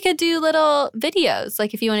like we could do little videos,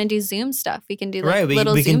 like if you want to do Zoom stuff, we can do like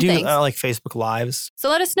little we Zoom can do things. Like Facebook Lives. So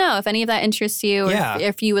let us know if any of that interests you, or Yeah.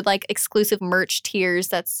 if you would like exclusive merch tiers.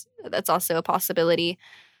 That's also a possibility.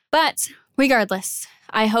 But regardless,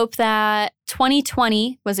 I hope that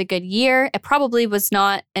 2020 was a good year. It probably was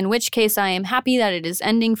not, in which case I am happy that it is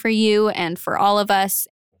ending for you and for all of us.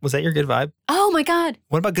 Was that your good vibe? Oh my God.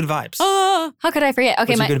 What about good vibes? Oh, how could I forget?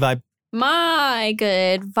 Okay, What's your good vibe? My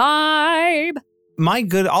good vibe.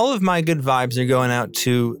 All of my good vibes are going out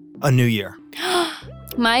to a new year.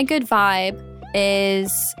 My good vibe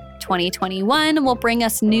is 2021 will bring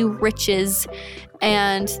us new riches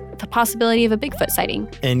and the possibility of a Bigfoot sighting.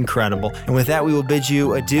 Incredible. And with that, we will bid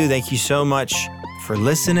you adieu. Thank you so much for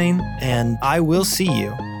listening, and I will see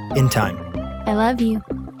you in time. I love you.